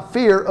God. Not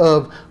fear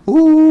of,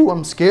 ooh,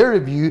 I'm scared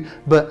of you,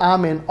 but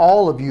I'm in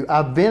all of you.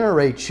 I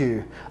venerate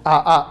you.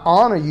 I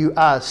honor you.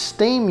 I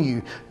esteem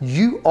you.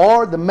 You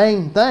are the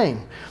main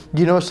thing.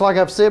 You know, it's like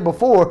I've said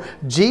before,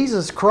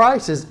 Jesus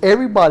Christ is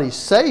everybody's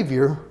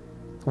Savior.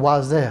 Why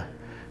is that?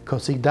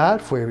 Because He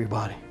died for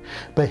everybody.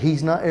 But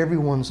He's not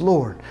everyone's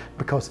Lord,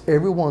 because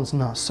everyone's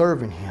not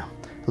serving Him.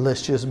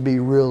 Let's just be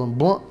real and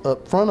blunt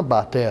up front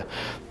about that.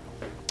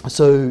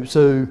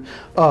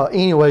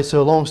 Anyway,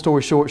 long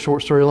story short,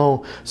 short story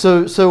long.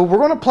 So we're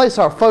going to place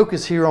our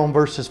focus here on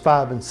verses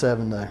 5 and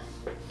 7 though.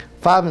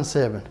 5 and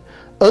 7.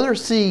 Other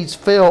seeds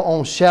fell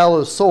on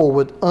shallow soil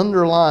with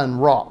underlying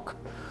rock.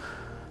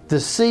 The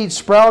seed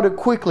sprouted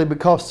quickly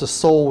because the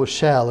soil was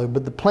shallow,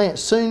 but the plant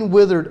soon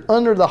withered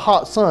under the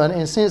hot sun,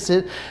 and since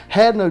it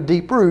had no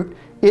deep root,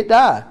 it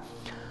died.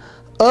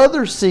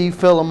 Other seed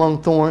fell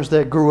among thorns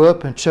that grew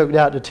up and choked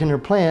out the tender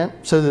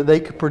plant, so that they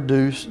could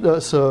produce.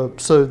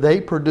 So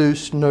they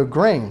produced no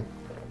grain.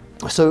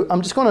 So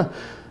I'm just going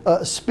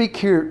to speak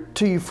here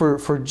to you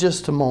for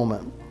just a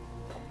moment,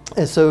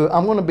 and so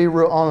I'm going to be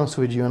real honest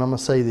with you, and I'm going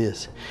to say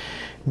this: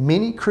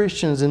 many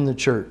Christians in the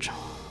church.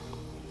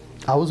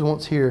 I was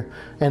once here,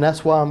 and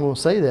that's why I'm going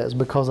to say that, is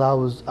because I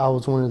was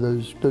one of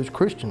those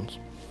Christians.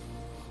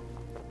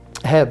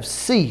 Have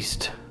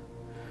ceased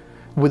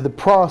with the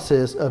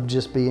process of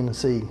just being a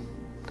seed.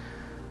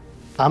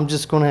 I'm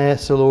just going to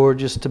ask the Lord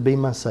just to be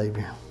my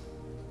Savior.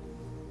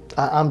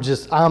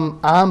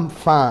 I'm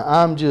fine.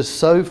 I'm just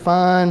so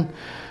fine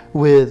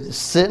with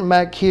sitting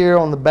back here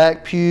on the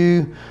back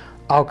pew.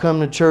 I'll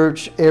come to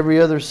church every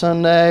other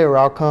Sunday, or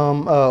I'll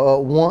come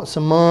once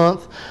a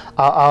month.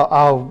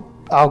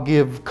 I'll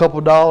give a couple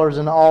dollars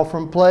in the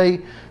offering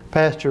plate.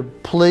 Pastor,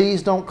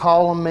 please don't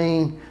call on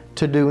me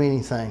to do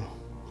anything.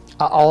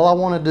 All I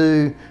want to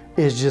do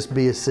is just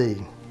be a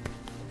seed.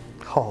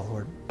 Oh,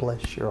 Lord,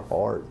 bless your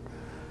heart.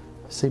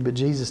 See, but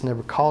Jesus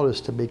never called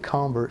us to be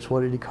converts.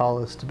 What did He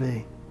call us to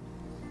be?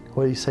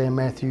 What did He say in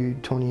Matthew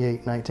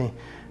 28:19?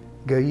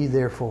 Go ye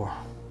therefore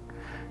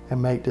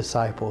and make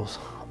disciples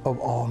of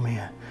all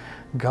men.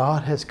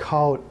 God has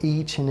called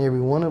each and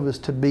every one of us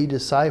to be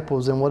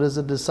disciples. And what is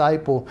a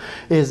disciple?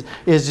 Is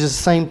just the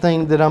same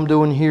thing that I'm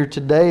doing here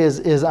today.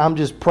 Is I'm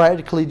just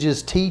practically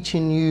just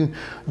teaching you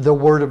the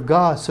Word of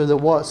God, so that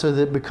what? So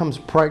that it becomes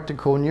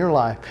practical in your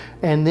life.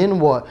 And then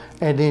what?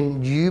 And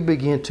then you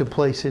begin to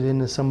place it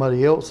into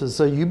somebody else's.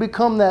 So you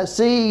become that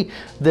seed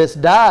that's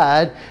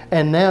died,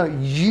 and now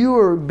you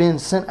are being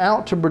sent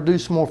out to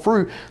produce more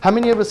fruit. How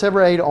many of us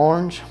ever ate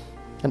orange,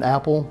 an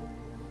apple,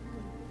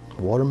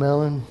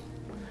 watermelon?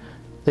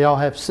 They all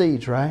have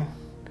seeds, right?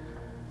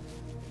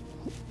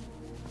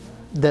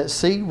 That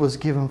seed was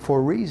given for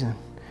a reason.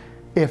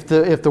 If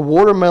the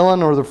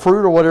watermelon or the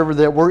fruit or whatever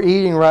that we're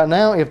eating right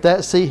now, if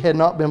that seed had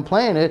not been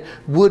planted,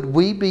 would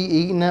we be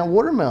eating that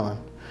watermelon?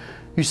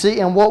 You see,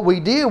 and what we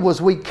did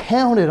was we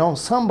counted on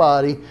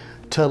somebody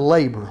to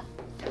labor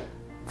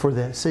for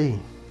that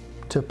seed,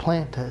 to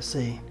plant that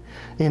seed.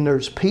 And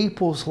there's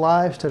people's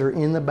lives that are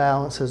in the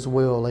balance as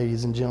well,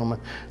 ladies and gentlemen,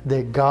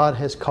 that God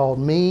has called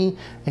me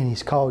and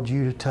He's called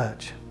you to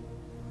touch.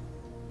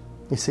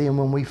 You see, and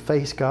when we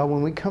face God,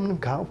 when we come to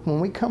God, when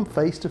we come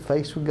face to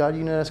face with God,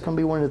 you know that's going to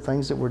be one of the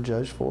things that we're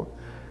judged for,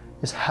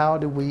 is how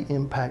do we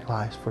impact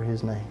lives for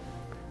His name,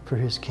 for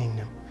His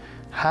kingdom?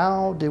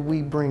 How did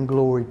we bring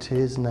glory to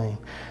His name?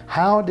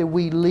 How did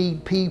we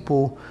lead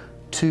people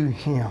to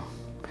Him?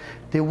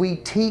 Did we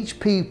teach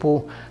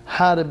people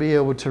how to be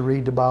able to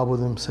read the Bible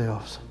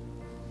themselves?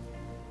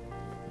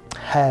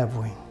 Have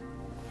we?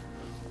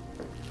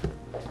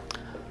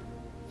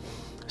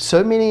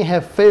 So many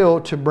have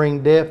failed to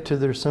bring death to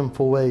their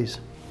sinful ways.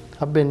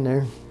 I've been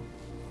there.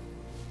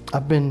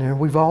 I've been there.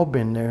 We've all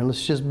been there.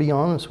 Let's just be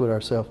honest with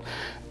ourselves.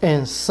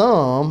 And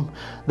some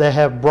that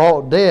have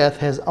brought death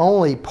has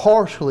only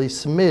partially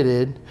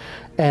submitted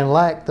and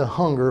lacked the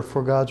hunger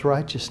for God's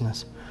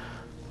righteousness.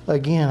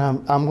 Again,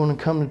 I'm going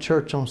to come to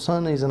church on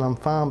Sundays and I'm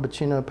fine,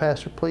 but you know,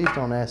 Pastor, please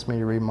don't ask me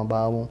to read my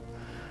Bible.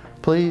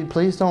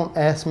 Please don't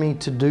ask me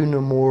to do no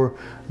more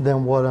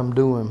than what I'm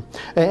doing.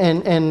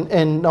 And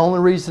the only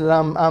reason that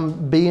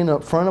I'm being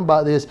upfront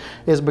about this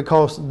is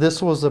because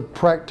this was a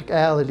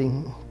practicality.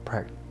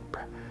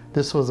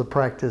 This was a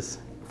practice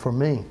for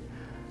me.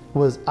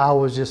 I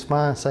was just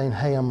fine saying,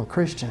 hey, I'm a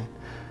Christian.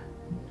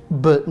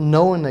 But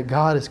knowing that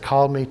God has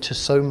called me to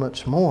so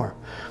much more.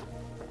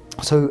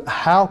 So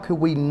how could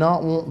we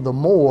not want the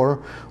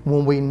more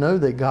when we know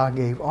that God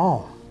gave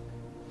all?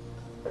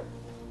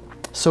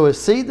 So a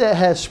seed that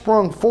has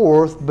sprung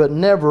forth but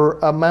never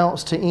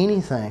amounts to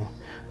anything.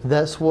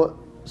 That's what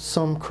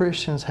some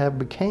Christians have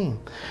became.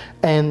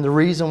 And the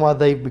reason why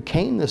they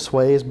became this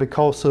way is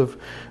because of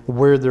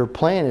where they're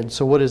planted.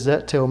 So what does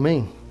that tell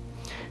me?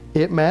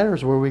 It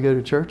matters where we go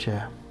to church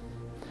at.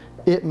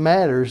 It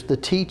matters the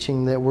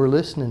teaching that we're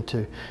listening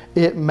to.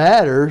 It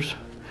matters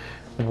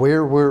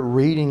where we're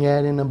reading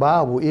at in the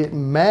Bible. It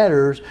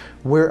matters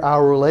where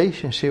our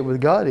relationship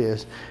with God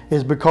is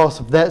because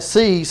of that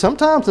seed.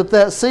 Sometimes if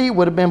that seed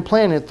would have been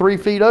planted 3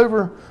 feet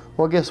over,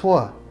 well, guess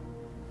what?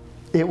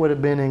 It would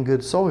have been in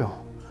good soil.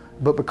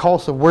 But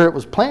because of where it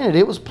was planted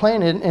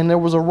and there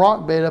was a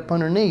rock bed up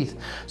underneath.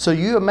 So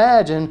you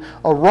imagine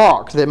a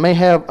rock that may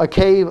have a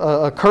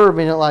curve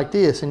in it like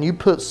this, and you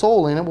put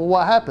soil in it. Well,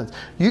 what happens?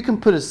 You can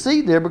put a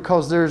seed there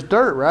because there's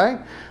dirt, right?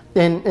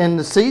 And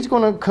the seed's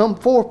going to come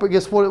forth, but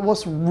guess what?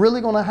 What's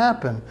really going to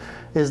happen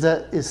is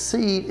that its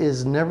seed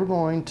is never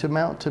going to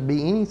amount to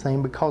be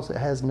anything because it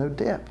has no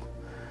depth.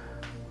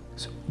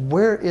 So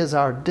where is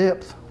our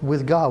depth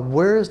with God?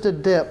 Where is the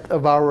depth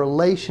of our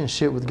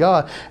relationship with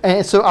God?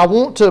 And so I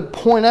want to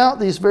point out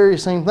these very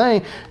same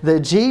things that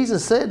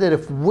Jesus said that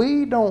if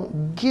we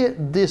don't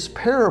get this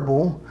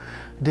parable,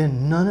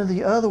 then none of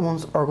the other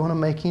ones are going to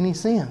make any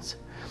sense.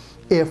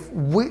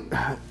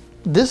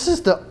 This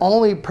is the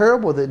only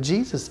parable that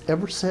Jesus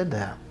ever said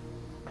that.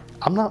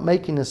 I'm not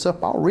making this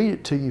up. I'll read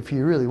it to you if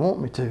you really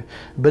want me to.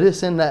 But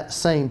it's in that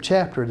same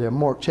chapter there,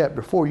 Mark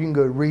chapter 4. You can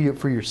go read it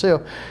for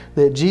yourself,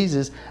 that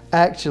Jesus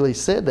actually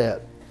said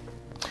that.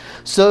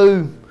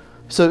 So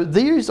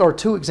these are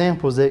two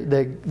examples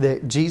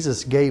that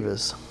Jesus gave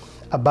us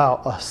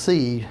about a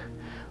seed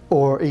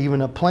or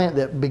even a plant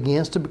that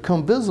begins to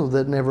become visible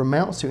that never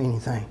amounts to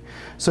anything.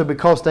 So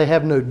because they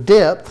have no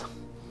depth,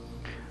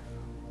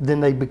 then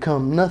they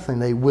become nothing.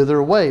 They wither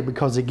away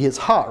because it gets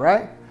hot,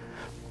 right?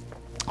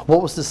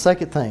 What was the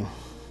second thing?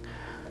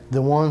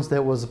 The ones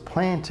that was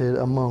planted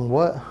among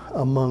what?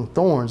 Among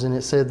thorns. And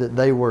it said that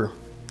they were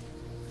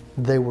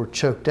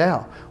choked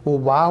out. Well,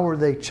 why were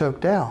they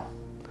choked out?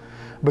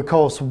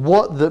 Because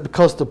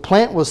the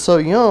plant was so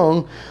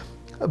young,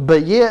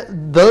 but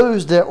yet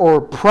those that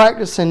are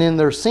practicing in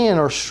their sin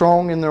are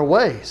strong in their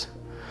ways.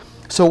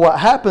 So what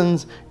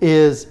happens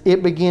is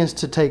it begins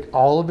to take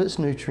all of its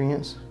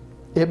nutrients.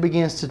 It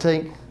begins to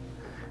take,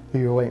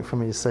 you were waiting for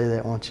me to say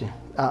that, weren't you?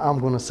 I'm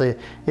going to say it.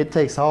 It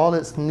takes all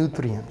its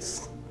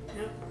nutrients.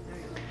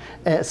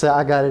 And so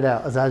I got it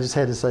out. I just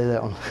had to say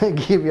that one.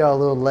 Give y'all a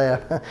little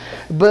laugh.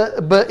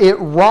 But it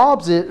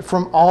robs it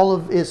from all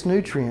of its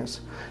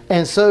nutrients.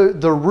 And so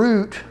the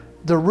root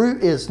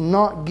is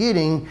not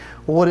getting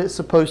what it's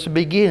supposed to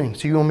be getting.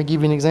 So you want me to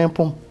give you an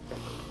example?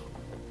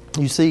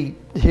 You see,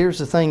 here's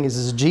the thing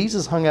is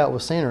Jesus hung out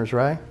with sinners,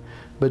 right?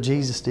 But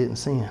Jesus didn't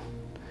sin.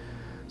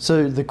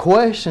 So the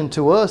question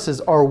to us is,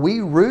 are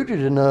we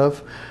rooted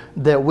enough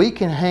that we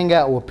can hang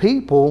out with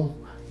people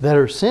that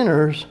are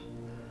sinners,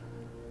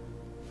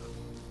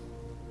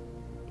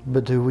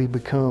 but do we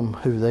become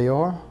who they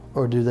are,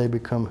 or do they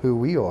become who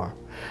we are?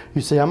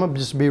 You see, I'm going to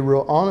just be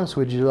real honest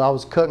with you. I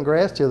was cutting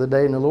grass the other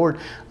day, and the Lord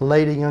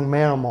laid a young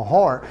man on my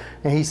heart,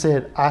 and He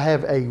said, I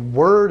have a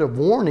word of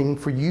warning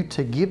for you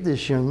to give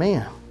this young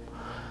man.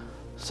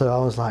 So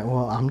I was like,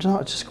 well, I'm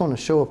not just going to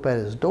show up at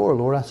his door,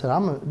 Lord. I said,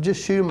 I'm going to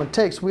just shoot him a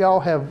text. We all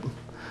have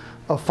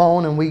a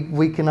phone, and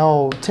we can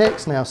all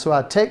text now. So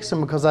I text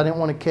him because I didn't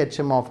want to catch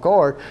him off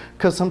guard,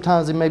 because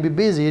sometimes he may be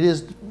busy.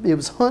 It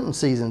was hunting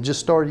season. Just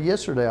started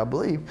yesterday, I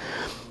believe.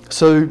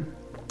 So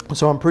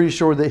I'm pretty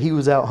sure that he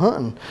was out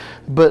hunting.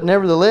 But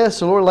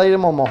nevertheless, the Lord laid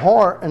him on my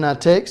heart, and I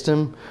texted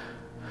him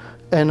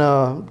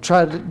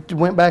and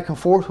went back and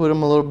forth with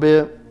him a little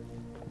bit.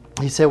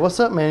 He said, what's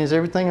up, man? Is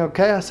everything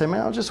okay? I said,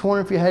 man, I was just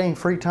wondering if you had any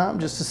free time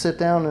just to sit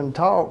down and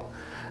talk.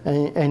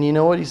 And you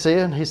know what he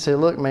said? He said,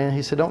 look, man,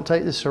 he said, don't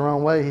take this the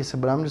wrong way. He said,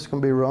 but I'm just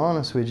going to be real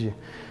honest with you.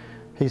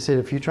 He said,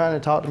 if you're trying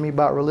to talk to me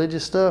about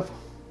religious stuff,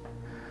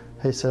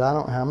 he said,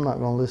 I'm not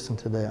going to listen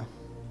to that.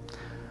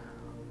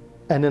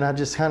 And then I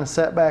just kind of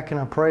sat back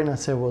and I prayed and I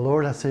said, well,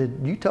 Lord, I said,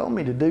 you told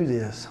me to do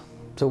this.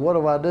 So what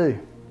do I do?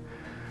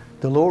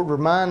 The Lord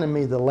reminded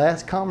me the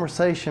last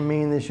conversation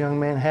me and this young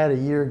man had a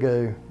year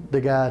ago. The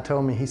guy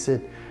told me, he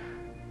said,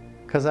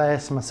 because I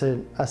asked him,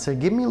 I said,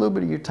 give me a little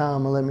bit of your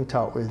time and let me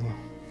talk with you.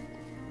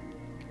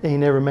 And he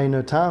never made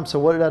no time. So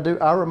what did I do?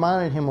 I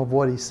reminded him of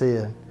what he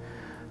said.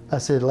 I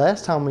said,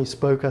 last time we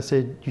spoke, I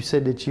said, you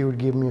said that you would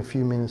give me a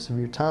few minutes of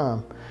your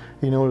time.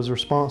 You know what his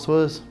response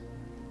was?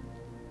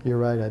 You're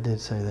right, I did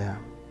say that.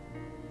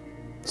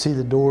 See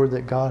the door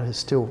that God has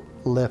still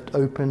left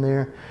open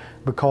there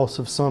because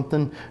of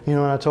something? You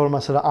know, and I told him, I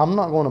said, I'm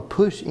not going to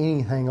push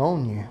anything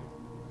on you.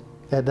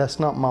 That's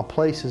not my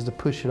place, is to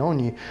push it on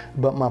you,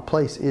 but my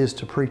place is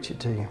to preach it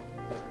to you.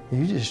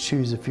 You just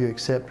choose if you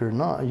accept it or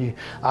not.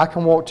 I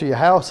can walk to your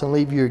house and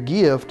leave you a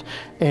gift,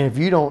 and if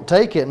you don't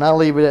take it and I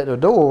leave it at the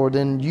door,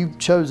 then you've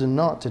chosen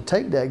not to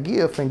take that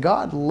gift, and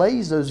God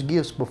lays those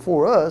gifts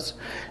before us,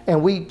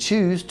 and we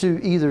choose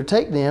to either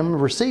take them,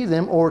 receive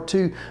them, or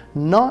to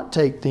not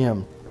take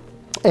them.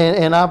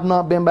 And I've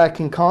not been back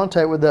in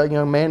contact with that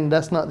young man, and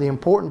that's not the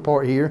important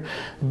part here,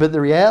 but the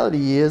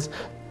reality is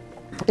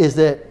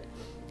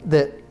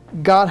that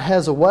God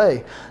has a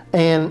way.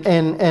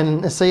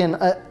 And saying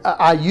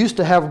I used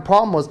to have a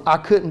problem was I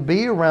couldn't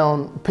be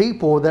around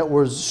people that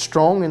were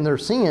strong in their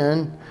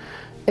sin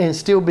and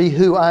still be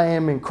who I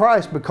am in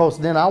Christ, because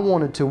then I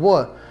wanted to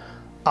what?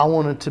 I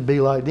wanted to be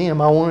like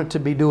them. I wanted to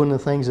be doing the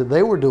things that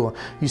they were doing.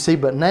 You see,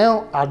 but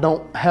now I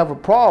don't have a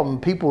problem.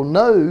 People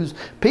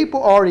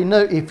already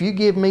know, if you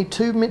give me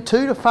 2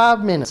 to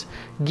 5 minutes,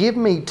 give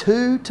me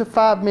 2 to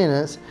 5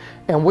 minutes,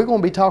 and we're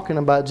going to be talking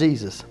about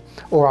Jesus,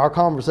 or our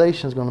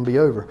conversation is going to be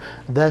over.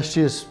 That's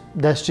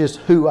just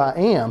who I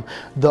am.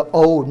 The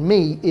old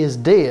me is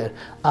dead.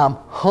 I'm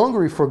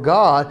hungry for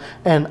God,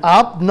 and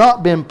I've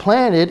not been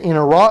planted in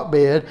a rock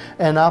bed,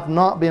 and I've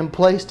not been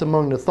placed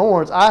among the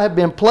thorns. I have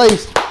been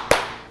placed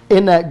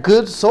in that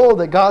good soil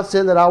that God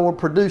said that I will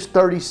produce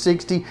 30,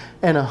 60,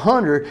 and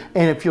 100.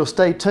 And if you'll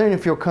stay tuned,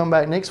 if you'll come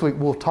back next week,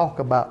 we'll talk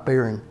about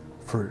bearing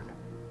fruit.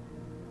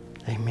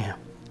 Amen.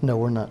 No,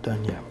 we're not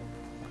done yet.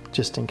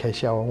 Just in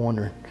case y'all were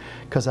wondering.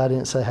 Because I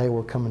didn't say, hey,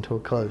 we're coming to a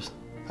close.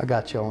 I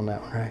got you on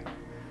that one, right?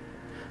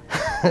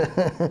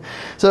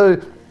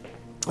 So,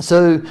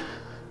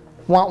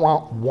 wah,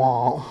 wah,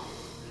 wah.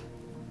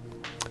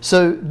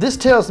 So this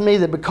tells me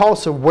that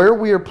because of where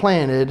we are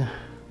planted,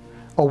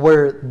 or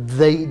where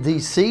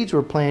these seeds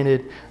were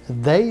planted,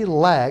 they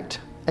lacked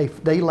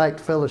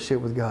fellowship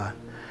with God.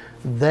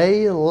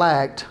 They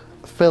lacked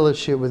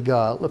fellowship with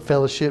God.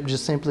 Fellowship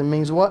just simply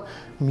means what?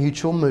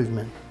 Mutual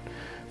movement.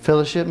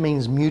 Fellowship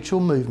means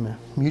mutual movement.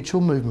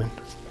 Mutual movement.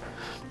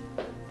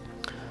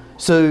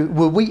 So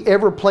would we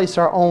ever place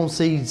our own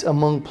seeds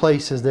among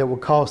places that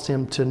would cause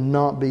them to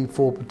not be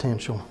full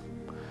potential?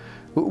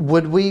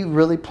 Would we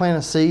really plant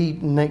a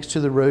seed next to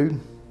the road?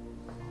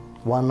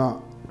 Why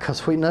not?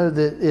 Because we know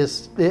that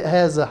it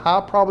has a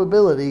high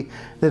probability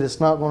that it's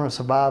not going to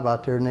survive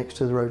out there next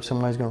to the road.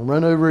 Somebody's going to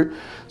run over it.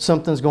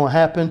 Something's going to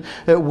happen.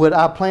 Would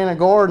I plant a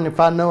garden if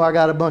I know I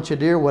got a bunch of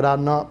deer? Would I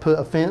not put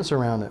a fence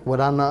around it?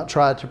 Would I not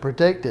try to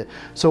protect it?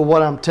 So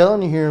what I'm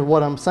telling you here,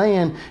 what I'm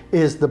saying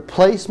is the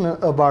placement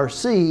of our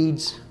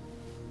seeds,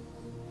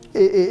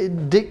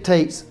 it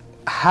dictates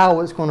how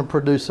it's going to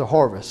produce a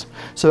harvest.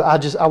 So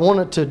I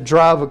wanted to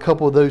drive a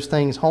couple of those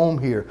things home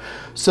here.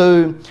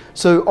 So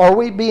are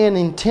we being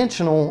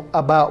intentional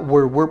about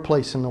where we're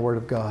placing the Word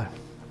of God?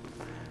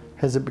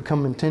 Has it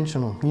become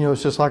intentional? You know,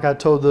 it's just like I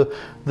told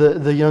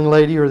the young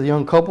lady or the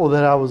young couple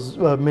that I was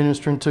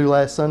ministering to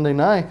last Sunday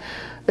night,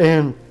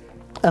 and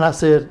I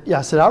said,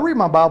 I read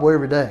my Bible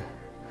every day.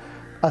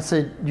 I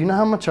said, you know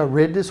how much I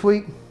read this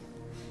week?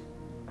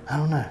 I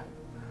don't know.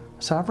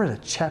 So I've read a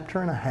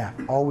chapter and a half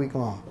all week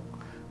long.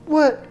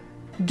 What?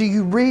 Do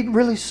you read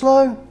really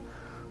slow?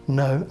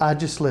 No, I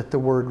just let the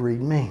Word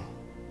read me.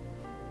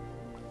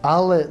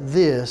 I'll let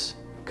this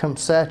come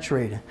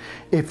saturated.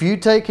 If you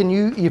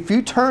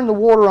turn the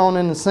water on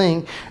in the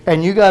sink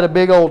and you got a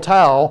big old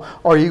towel,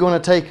 are you going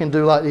to take and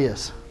do like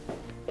this?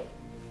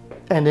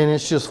 And then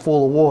it's just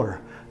full of water.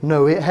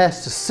 No, it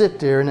has to sit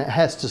there and it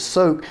has to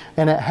soak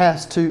and it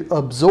has to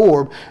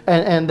absorb.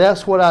 And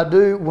that's what I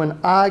do when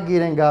I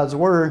get in God's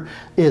Word,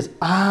 is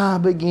I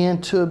begin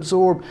to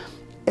absorb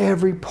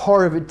every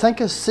part of it.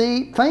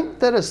 Think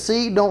that a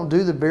seed don't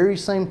do the very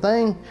same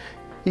thing.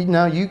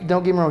 Now, you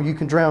don't get me wrong, you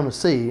can drown a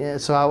seed.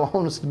 So I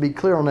want us to be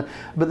clear on that.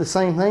 But the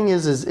same thing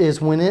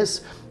is when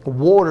it's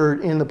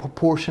watered in the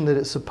proportion that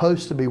it's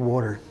supposed to be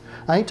watered.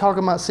 I ain't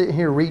talking about sitting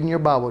here reading your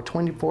Bible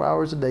 24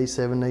 hours a day,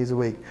 7 days a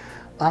week.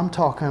 I'm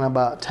talking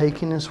about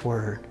taking this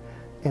Word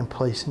and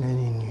placing it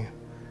in you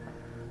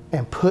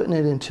and putting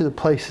it into the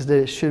places that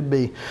it should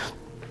be.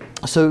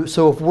 So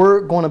if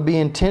we're going to be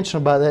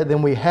intentional about that,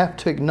 then we have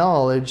to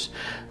acknowledge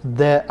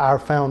that our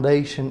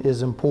foundation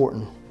is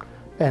important.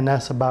 And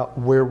that's about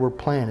where we're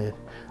planted.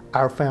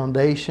 Our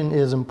foundation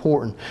is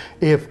important.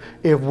 If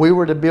we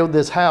were to build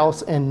this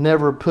house and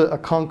never put a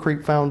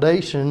concrete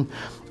foundation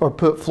or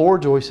put floor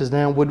joists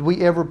down, would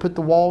we ever put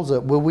the walls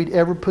up? Would we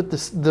ever put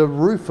the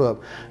roof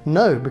up?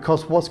 No,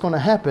 because what's going to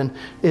happen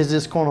is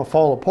it's going to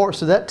fall apart.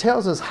 So that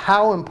tells us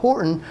how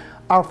important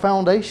our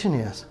foundation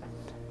is.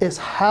 It's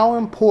how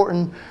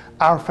important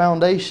our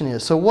foundation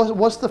is. So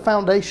what's the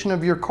foundation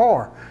of your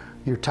car?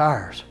 Your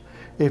tires.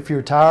 If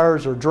your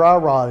tires are dry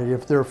rotted,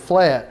 if they're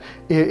flat,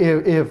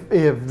 if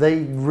they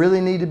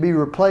really need to be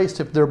replaced,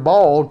 if they're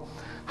bald,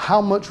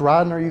 how much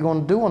riding are you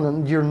going to do on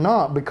them? You're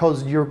not,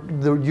 because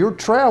your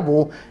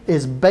travel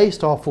is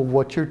based off of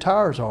what your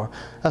tires are.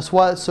 That's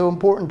why it's so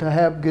important to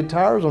have good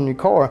tires on your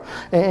car.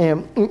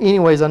 And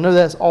anyways, I know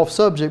that's off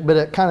subject, but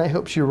it kind of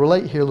helps you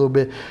relate here a little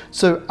bit.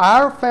 So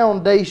our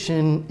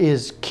foundation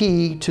is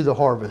key to the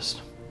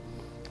harvest.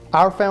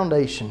 Our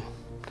foundation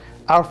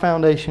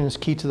is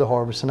key to the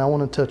harvest, and I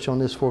want to touch on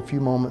this for a few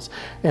moments,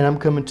 and I'm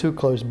coming to a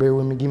close. Bear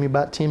with me. Give me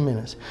about 10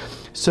 minutes.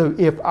 So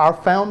if our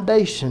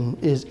foundation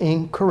is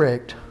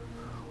incorrect,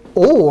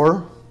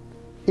 or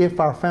if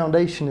our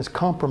foundation is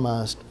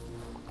compromised,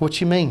 what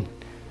you mean?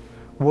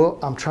 Well,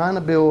 I'm trying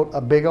to build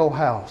a big old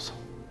house,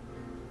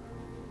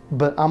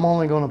 but I'm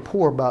only going to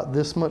pour about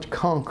this much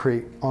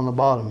concrete on the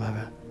bottom of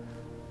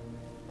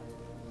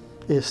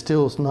it. It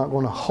still is not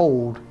going to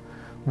hold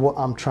what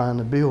I'm trying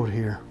to build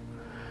here.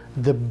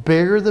 The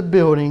bigger the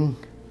building,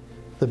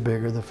 the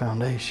bigger the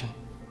foundation.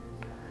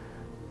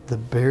 The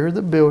bigger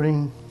the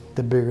building,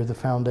 the bigger the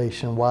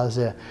foundation. Why is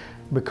that?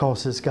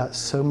 Because it's got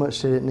so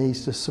much that it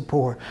needs to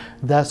support.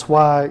 That's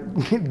why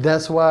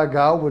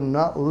God would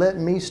not let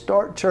me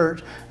start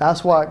church.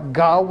 That's why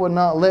God would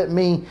not let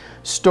me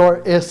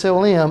start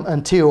SLM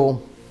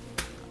until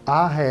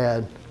I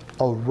had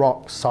a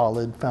rock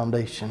solid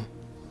foundation.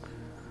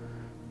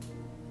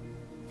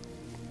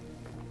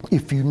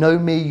 If you know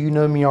me, you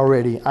know me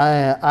already.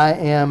 I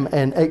am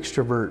an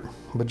extrovert.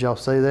 Would y'all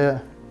say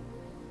that?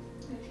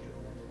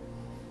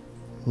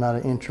 Not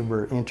an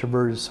introvert.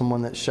 Introvert is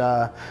someone that's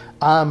shy.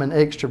 I'm an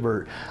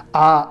extrovert.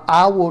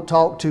 I will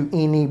talk to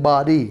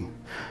anybody.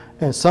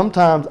 And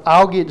sometimes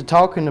I'll get to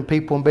talking to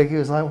people and Becky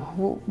was like,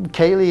 well,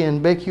 Kaylee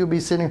and Becky will be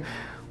sitting here,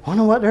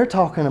 wonder what they're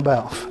talking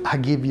about. I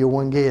give you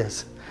one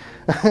guess.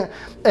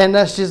 And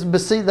that's just,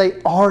 but see,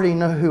 they already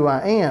know who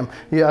I am.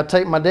 Yeah, I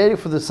take my daddy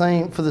for the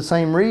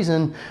same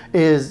reason.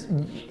 Is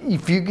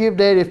if you give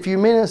daddy a few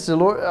minutes, the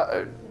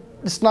Lord.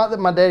 It's not that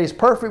my daddy's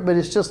perfect, but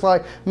it's just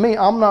like me.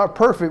 I'm not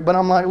perfect, but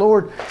I'm like,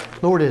 Lord,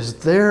 is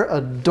there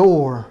a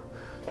door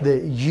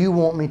that you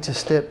want me to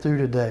step through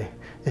today?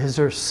 Is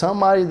there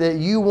somebody that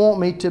you want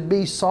me to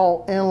be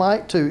salt and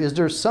light to? Is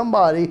there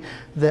somebody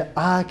that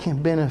I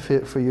can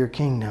benefit for your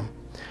kingdom?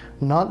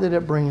 Not that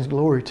it brings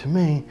glory to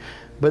me,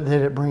 but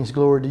that it brings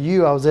glory to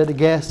you. I was at the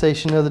gas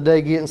station the other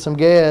day getting some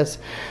gas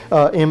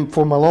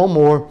for my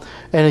lawnmower,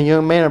 and a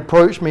young man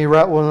approached me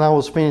right when I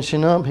was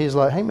finishing up. He's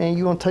like, hey man,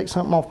 you want to take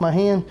something off my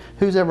hand?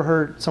 Who's ever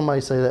heard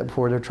somebody say that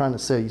before? They're trying to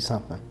sell you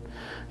something.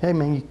 Hey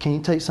man, can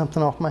you take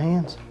something off my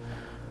hands?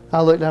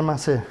 I looked at him, I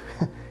said,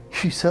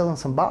 you selling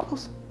some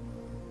Bibles?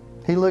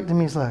 He looked at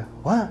me, he's like,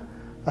 what?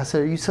 I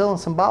said, are you selling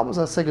some Bibles?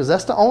 I said, because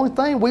that's the only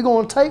thing we're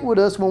going to take with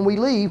us when we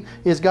leave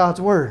is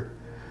God's Word.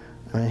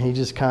 And he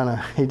just kind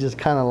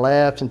of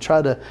laughed and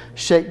tried to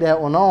shake that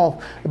one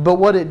off. But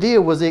what it did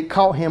was it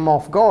caught him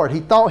off guard. He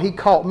thought he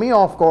caught me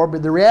off guard,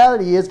 but the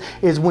reality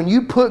is when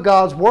you put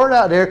God's Word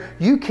out there,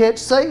 you catch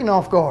Satan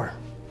off guard.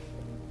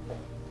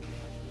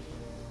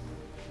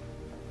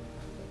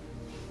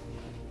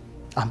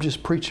 I'm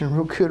just preaching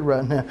real good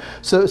right now.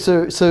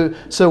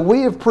 So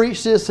we have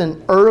preached this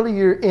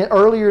earlier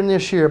in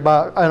this year in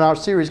our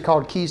series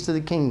called Keys to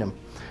the Kingdom.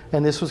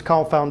 And this was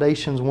called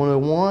Foundations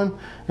 101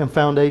 and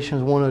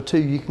Foundations 102.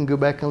 You can go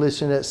back and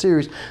listen to that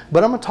series.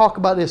 But I'm going to talk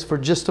about this for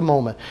just a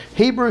moment.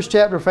 Hebrews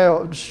chapter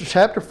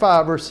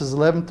 5, verses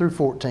 11 through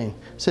 14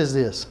 says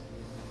this.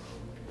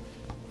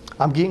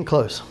 I'm getting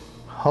close.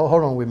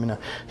 Hold on with me now.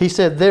 He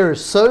said, there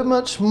is so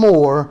much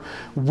more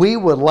we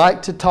would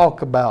like to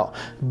talk about,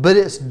 but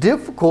it's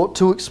difficult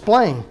to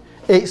explain,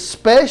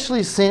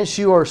 especially since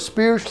you are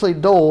spiritually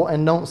dull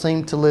and don't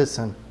seem to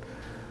listen.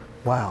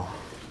 Wow.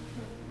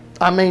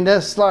 I mean,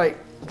 that's like,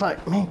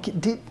 man,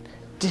 did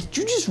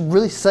you just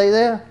really say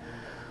that?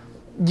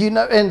 You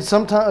know, and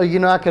sometimes, you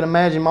know, I can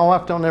imagine, my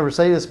wife don't ever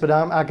say this, but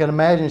I can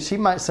imagine she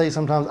might say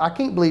sometimes, I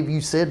can't believe you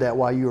said that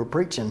while you were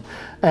preaching.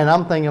 And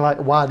I'm thinking like,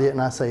 why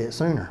didn't I say it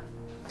sooner?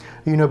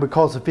 You know,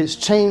 because if it's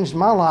changed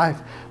my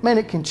life, man,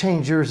 it can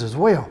change yours as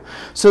well.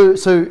 So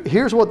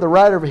here's what the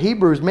writer of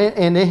Hebrews meant,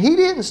 and then he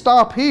didn't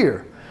stop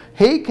here.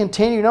 He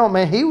continued on,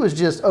 man. He was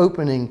just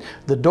opening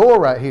the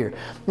door right here.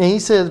 And he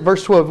says,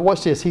 verse 12,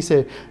 watch this. He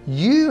said,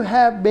 you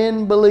have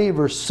been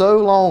believers so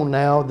long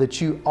now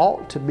that you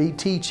ought to be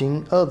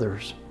teaching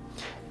others.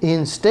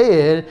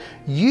 Instead,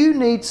 you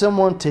need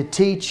someone to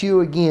teach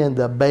you again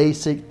the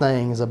basic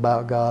things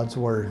about God's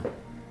Word.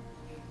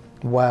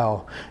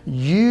 Wow.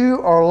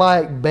 You are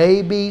like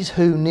babies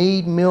who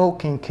need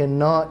milk and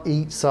cannot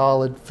eat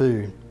solid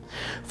food.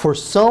 For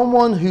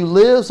someone who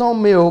lives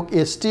on milk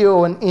is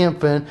still an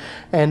infant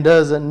and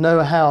doesn't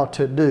know how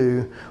to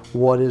do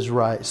what is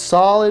right.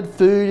 Solid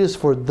food is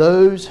for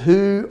those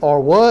who are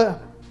what?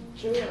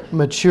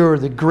 Mature.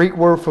 The Greek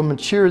word for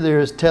mature there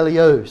is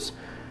teleos.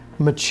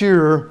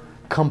 Mature,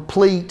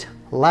 complete,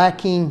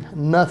 lacking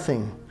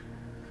nothing.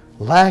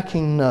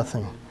 Lacking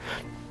nothing.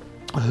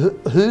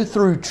 Who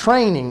through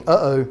training,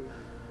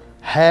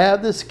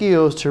 have the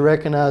skills to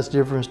recognize the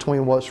difference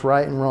between what's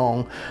right and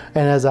wrong.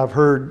 And as I've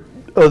heard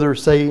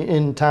others say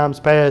in times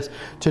past,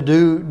 to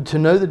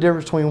know the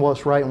difference between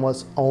what's right and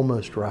what's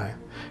almost right.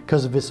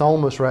 Because if it's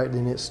almost right,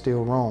 then it's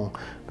still wrong.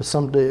 But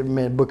someday,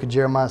 the book of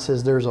Jeremiah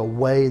says there's a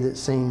way that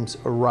seems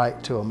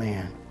right to a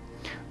man.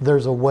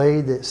 There's a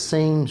way that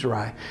seems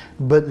right.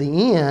 But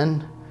the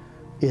end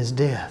is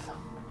death.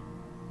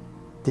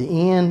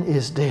 The end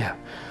is death.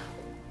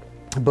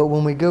 But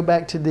when we go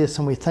back to this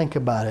and we think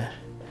about it,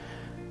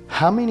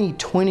 how many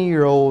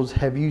 20-year-olds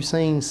have you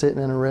seen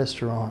sitting in a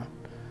restaurant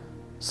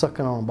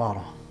sucking on a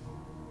bottle?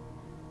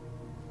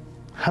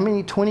 How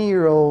many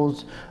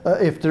 20-year-olds,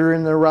 if they're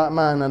in their right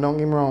mind, now don't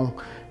get me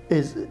wrong,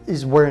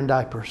 is wearing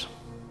diapers?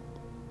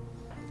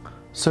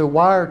 So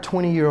why are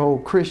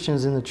 20-year-old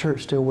Christians in the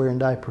church still wearing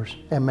diapers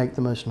and make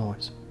the most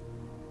noise?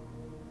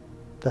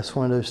 That's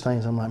one of those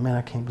things I'm like, man,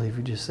 I can't believe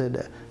you just said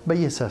that. But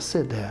yes, I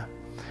said that.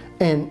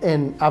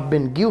 And I've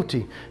been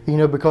guilty, you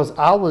know, because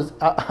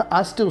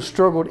I still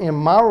struggled in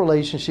my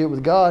relationship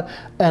with God,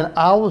 and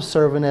I was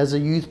serving as a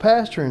youth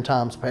pastor in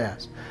times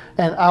past.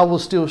 And I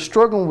was still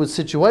struggling with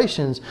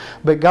situations,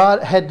 but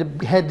God had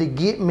to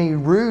get me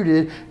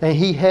rooted, and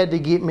He had to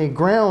get me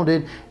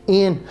grounded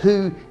in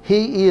who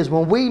He is.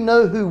 When we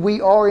know who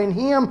we are in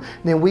Him,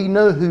 then we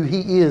know who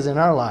He is in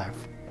our life.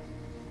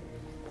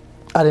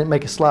 I didn't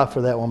make a slide for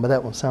that one, but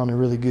that one sounded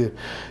really good.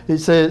 It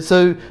says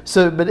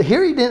but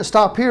here he didn't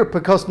stop here,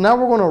 because now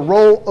we're going to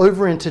roll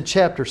over into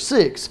chapter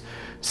 6.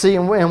 See,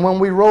 and when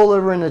we roll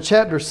over into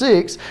chapter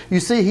 6, you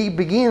see he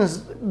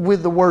begins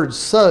with the word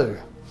so.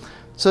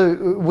 So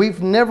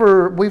we've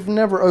never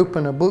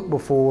opened a book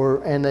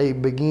before and they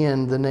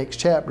begin the next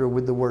chapter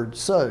with the word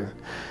so.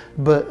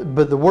 But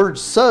the word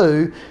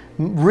so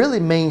really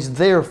means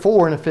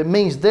therefore. And if it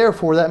means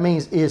therefore, that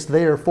means it's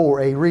there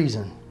for a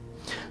reason.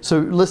 So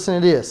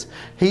listen to this.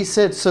 He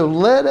said, so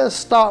let us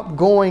stop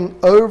going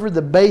over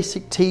the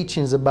basic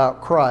teachings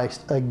about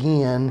Christ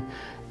again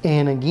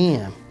and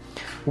again.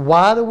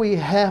 Why do we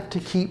have to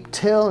keep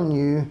telling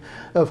you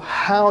of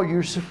how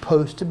you're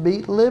supposed to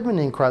be living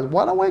in Christ?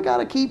 Why do we got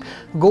to keep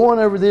going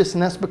over this?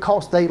 And that's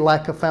because they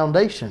lack a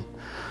foundation.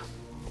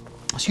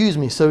 Excuse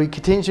me. So he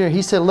continues here.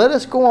 He said, let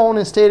us go on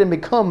instead and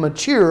become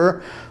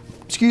mature,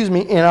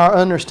 in our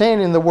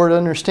understanding. The word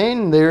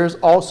understanding there is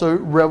also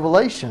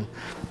revelation.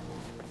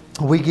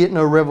 We get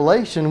no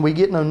revelation, we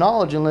get no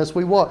knowledge unless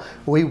we walk.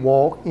 We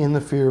walk in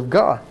the fear of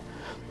God.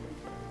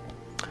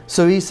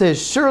 So he says,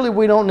 surely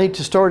we don't need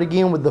to start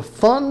again with the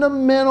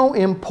fundamental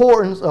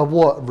importance of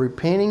what?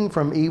 Repenting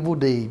from evil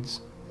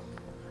deeds.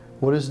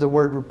 What does the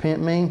word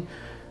repent mean?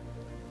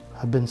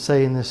 I've been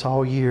saying this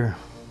all year.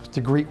 It's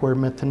the Greek word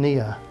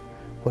metanoia.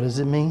 What does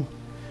it mean?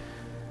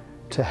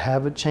 To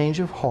have a change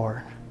of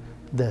heart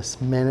that's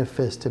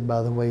manifested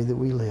by the way that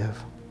we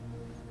live.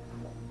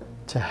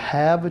 To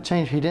have a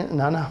change. He didn't.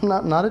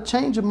 Not a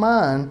change of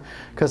mind,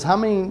 because how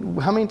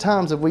many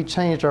times have we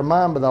changed our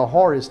mind, but our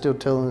heart is still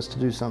telling us to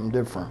do something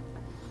different?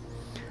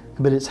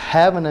 But it's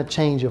having a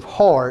change of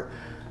heart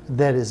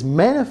that is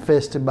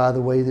manifested by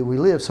the way that we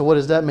live. So what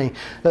does that mean?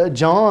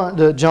 John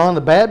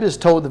the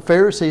Baptist told the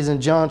Pharisees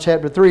in John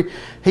chapter 3.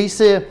 He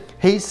said,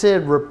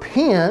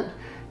 repent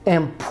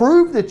and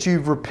prove that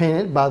you've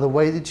repented by the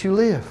way that you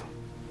live.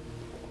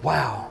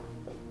 Wow.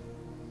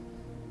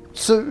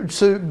 So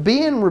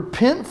being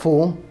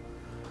repentful,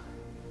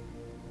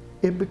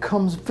 it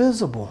becomes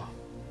visible.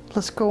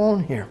 Let's go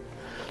on here.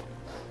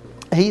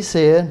 He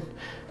said,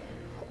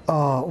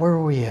 where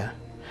are we at?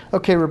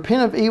 Okay,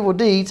 repent of evil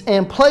deeds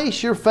and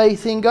place your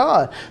faith in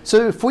God.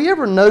 So if we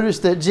ever notice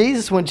that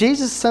when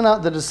Jesus sent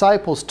out the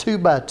disciples 2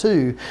 by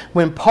 2,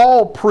 when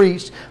Paul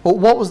preached, well,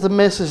 what was the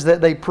message that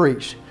they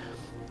preached?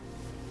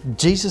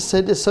 Jesus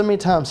said this so many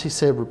times. He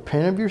said,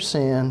 repent of your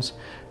sins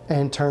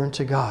and turn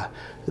to God.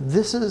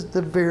 This is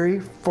the very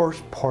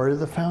first part of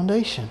the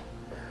foundation.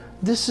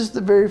 This is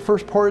the very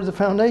first part of the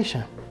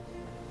foundation.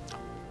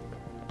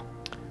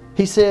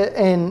 He said,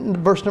 and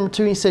verse number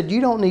 2, he said,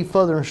 you don't need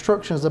further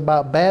instructions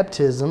about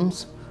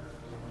baptisms.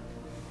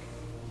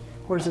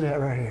 Where's it at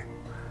right here?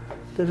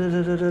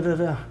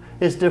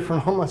 It's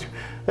different on my screen.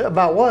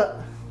 About what?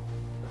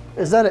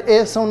 Is that an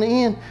S on the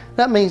end?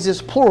 That means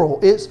it's plural.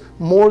 It's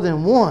more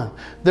than one.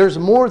 There's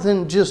more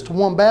than just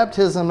one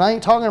baptism. I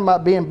ain't talking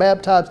about being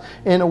baptized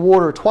in the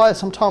water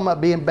twice. I'm talking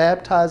about being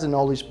baptized in the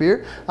Holy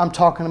Spirit. I'm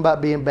talking about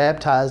being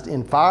baptized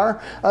in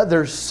fire.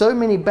 There's so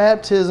many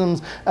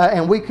baptisms,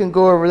 and we can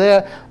go over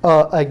that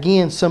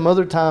again some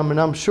other time,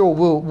 and I'm sure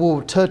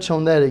we'll touch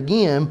on that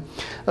again.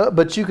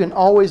 But you can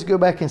always go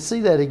back and see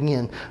that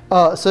again.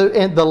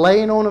 And the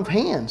laying on of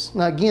hands.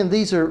 Now again,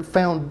 these are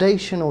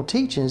foundational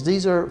teachings.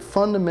 These are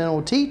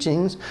fundamental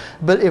teachings.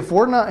 But if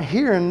we're not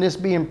hearing this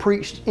being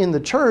preached in the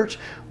church,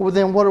 well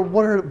then what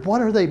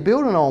are they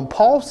building on?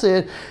 Paul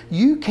said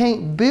you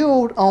can't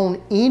build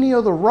on any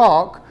other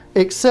rock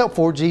except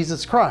for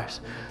Jesus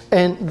Christ.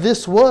 And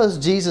this was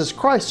Jesus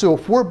Christ. So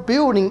if we're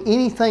building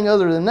anything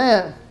other than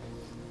that,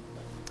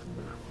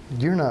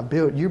 you're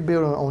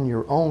building on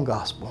your own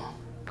gospel.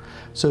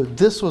 So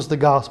this was the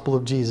gospel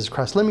of Jesus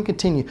Christ. Let me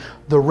continue.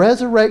 The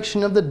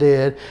resurrection of the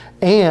dead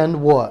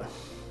and what?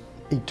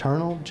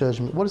 Eternal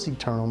judgment. What does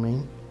eternal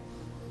mean?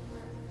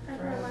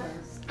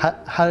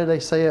 How did they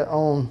say it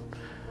on?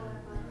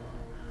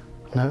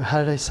 No, how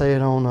did they say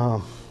it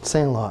on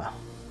Sandlot?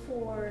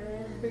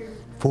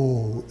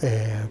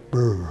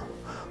 Forever.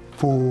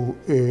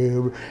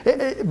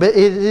 But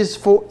it is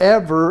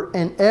forever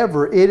and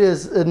ever. It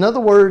is, in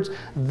other words,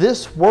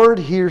 this word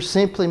here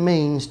simply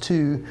means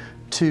to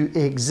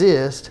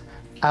exist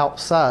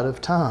outside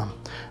of time,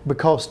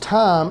 because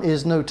time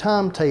is no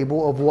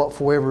timetable of what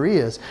forever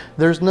is.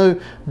 There's no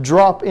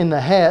drop in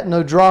the hat,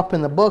 no drop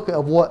in the bucket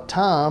of what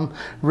time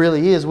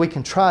really is. We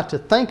can try to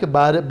think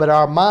about it, but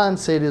our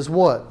mindset is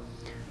what?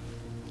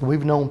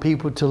 We've known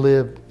people to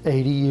live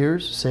 80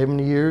 years,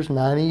 70 years,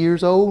 90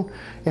 years old,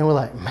 and we're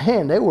like,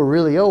 man, they were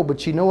really old.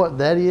 But you know what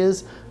that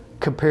is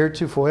compared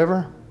to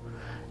forever?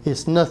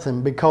 It's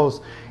nothing,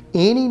 because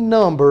any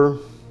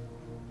number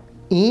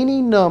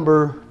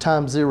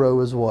times zero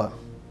is what?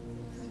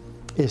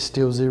 It's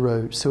still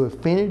zero. So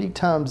infinity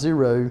times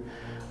zero,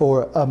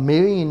 or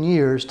 1,000,000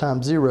 years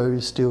times zero,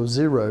 is still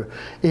zero.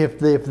 If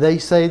they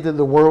say that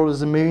the world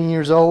is 1,000,000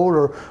 years old,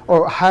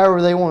 or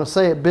however they want to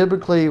say it,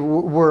 biblically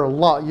we're a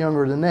lot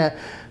younger than that.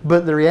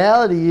 But the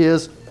reality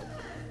is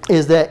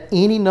that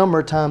any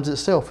number times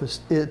itself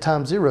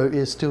times zero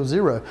is still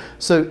zero.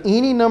 So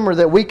any number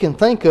that we can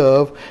think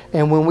of,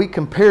 and when we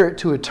compare it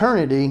to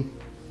eternity,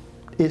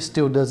 it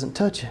still doesn't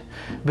touch it.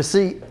 But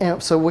see,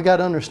 and so we got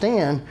to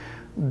understand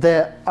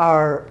that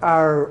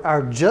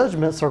our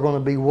judgments are going to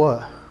be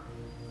what?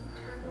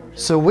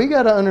 So we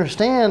got to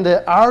understand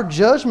that our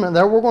judgment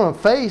that we're going to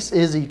face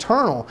is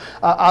eternal.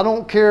 I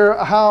don't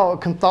care how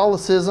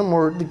Catholicism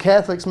or the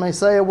Catholics may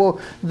say, well,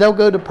 they'll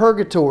go to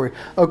purgatory.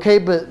 Okay,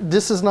 but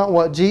this is not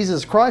what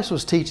Jesus Christ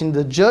was teaching.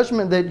 The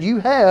judgment that you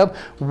have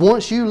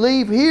once you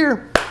leave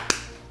here,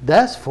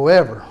 that's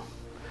forever.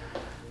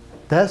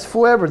 That's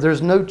forever.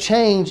 There's no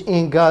change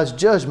in God's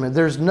judgment.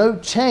 There's no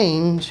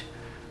change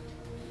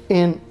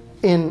in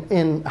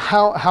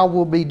how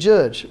we'll be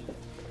judged.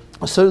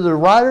 So the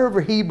writer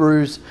of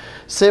Hebrews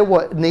said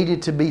what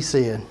needed to be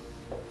said.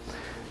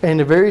 And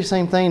the very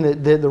same thing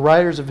that the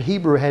writers of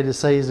Hebrew had to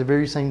say is the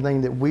very same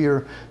thing that we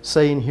are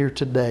saying here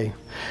today.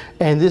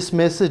 And this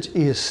message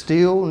is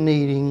still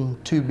needing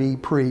to be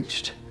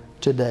preached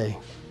today.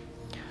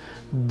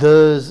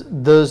 Does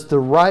the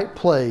right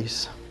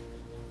place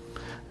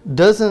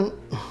doesn't,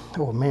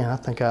 oh man, I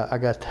think I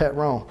got that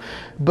wrong.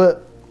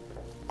 But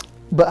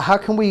how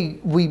can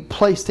we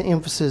place the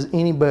emphasis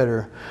any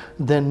better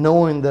than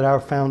knowing that our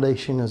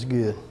foundation is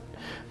good?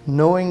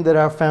 Knowing that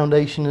our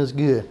foundation is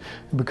good.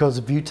 Because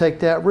if you take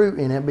that root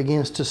and it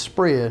begins to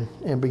spread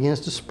and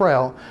begins to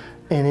sprout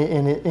and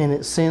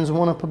it sends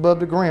one up above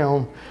the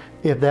ground,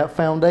 if that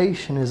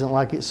foundation isn't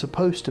like it's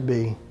supposed to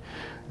be,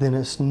 then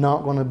it's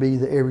not going to be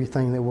the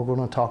everything that we're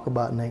going to talk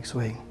about next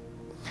week.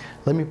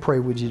 Let me pray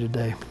with you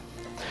today.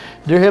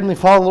 Dear Heavenly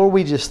Father, Lord,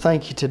 we just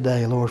thank you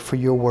today, Lord, for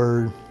your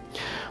word.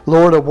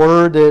 Lord, a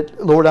word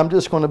that, Lord, I'm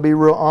just going to be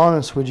real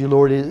honest with you,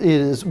 Lord.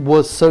 It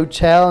was so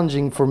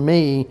challenging for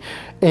me,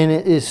 and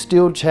it is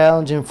still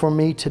challenging for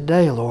me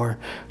today, Lord,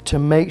 to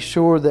make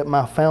sure that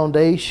my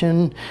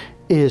foundation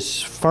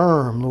is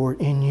firm, Lord,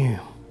 in you.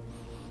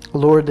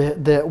 Lord,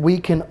 that we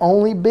can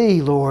only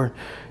be, Lord,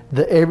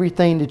 the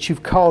everything that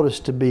you've called us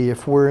to be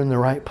if we're in the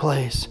right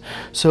place.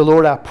 So,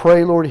 Lord, I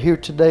pray, Lord, here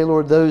today,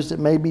 Lord, those that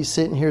may be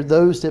sitting here,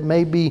 those that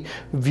may be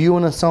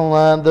viewing us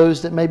online,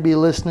 those that may be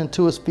listening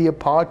to us via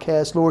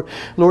podcast,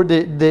 Lord,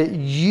 that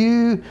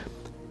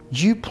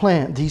you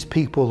plant these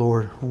people,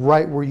 Lord,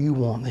 right where you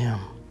want them.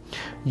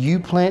 You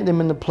plant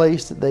them in the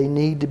place that they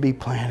need to be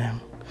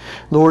planted.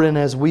 Lord, and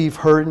as we've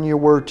heard in your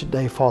word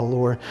today, Father,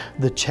 Lord,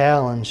 the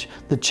challenge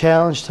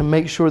to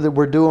make sure that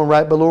we're doing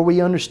right. But Lord, we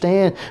have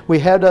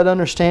that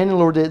understanding,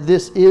 Lord, that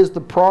this is the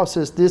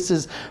process. This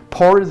is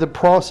part of the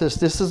process.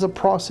 This is a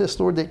process,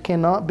 Lord, that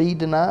cannot be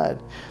denied.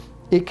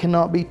 It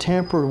cannot be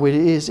tampered with.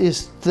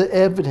 It's the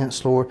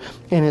evidence, Lord,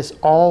 and it's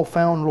all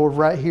found, Lord,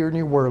 right here in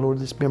your word, Lord,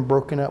 that's been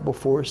broken out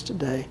before us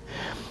today.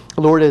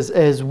 Lord,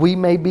 as we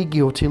may be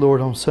guilty, Lord,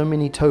 on so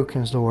many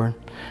tokens, Lord,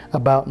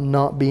 about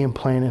not being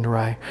planted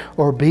right,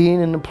 or being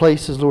in the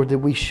places, Lord, that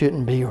we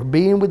shouldn't be, or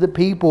being with the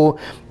people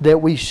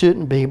that we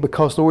shouldn't be,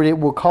 because, Lord, it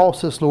will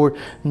cost us, Lord,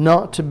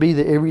 not to be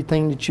the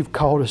everything that you've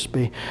called us to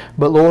be.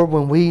 But, Lord,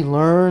 when we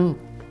learn,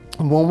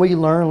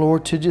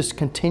 Lord, to just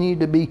continue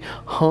to be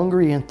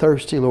hungry and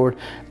thirsty, Lord,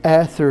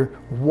 after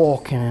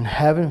walking and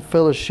having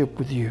fellowship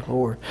with you,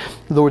 Lord,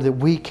 that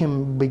we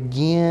can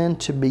begin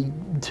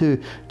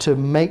to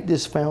make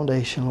this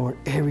foundation, Lord,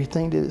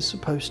 everything that it's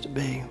supposed to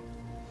be.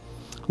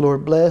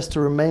 Lord, bless the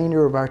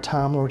remainder of our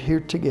time, Lord,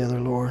 here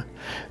together, Lord.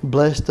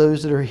 Bless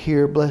those that are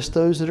here. Bless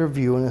those that are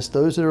viewing us,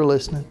 those that are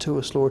listening to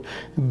us, Lord.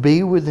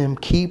 Be with them.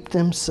 Keep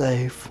them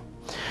safe.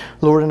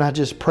 Lord, and I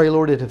just pray,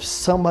 Lord, that if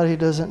somebody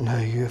doesn't know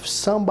you, if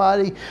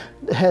somebody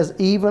has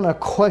even a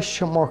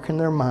question mark in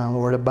their mind,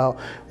 Lord, about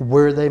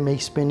where they may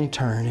spend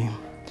eternity,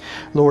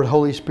 Lord,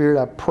 Holy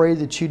Spirit, I pray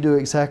that you do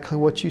exactly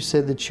what you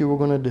said that you were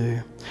going to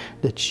do,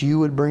 that you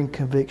would bring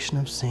conviction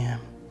of sin.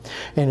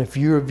 And if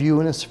you're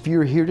viewing us, if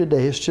you're here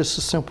today, it's just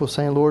a simple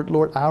saying,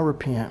 Lord, I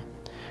repent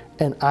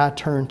and I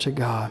turn to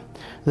God.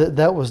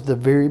 That was the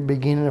very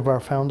beginning of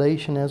our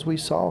foundation as we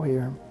saw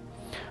here.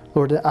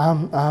 Lord,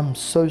 I'm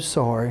so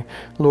sorry,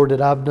 Lord,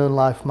 that I've done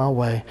life my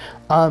way.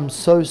 I'm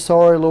so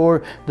sorry,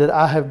 Lord, that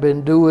I have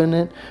been doing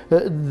it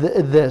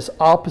that's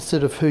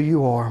opposite of who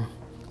you are.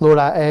 Lord,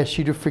 I ask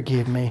you to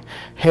forgive me.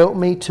 Help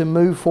me to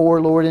move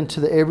forward, Lord,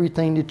 into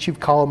everything that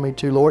you've called me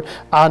to, Lord.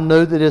 I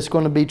know that it's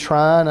going to be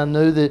trying. I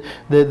know that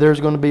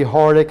there's going to be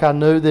heartache. I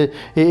know that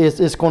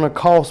it's going to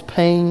cause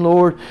pain,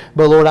 Lord.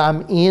 But, Lord,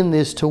 I'm in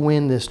this to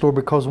win this, Lord,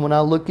 because when I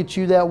look at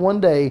you that one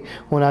day,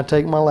 when I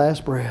take my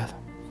last breath,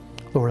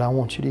 Lord, I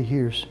want you to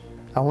hear.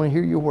 I want to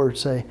hear your word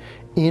say,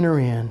 enter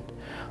in,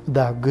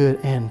 thou good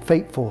and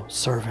faithful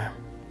servant.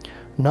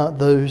 Not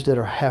those that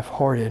are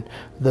half-hearted,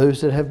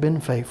 those that have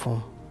been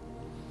faithful.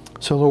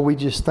 So, Lord, we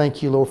just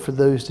thank you, Lord, for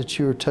those that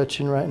you are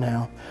touching right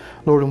now.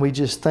 Lord, and we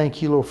just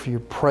thank you, Lord, for your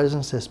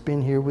presence that's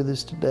been here with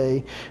us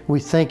today.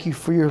 We thank you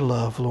for your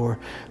love, Lord.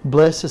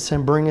 Bless us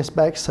and bring us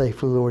back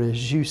safely, Lord,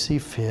 as you see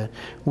fit.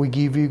 We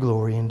give you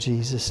glory in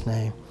Jesus'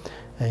 name.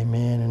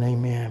 Amen and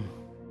amen.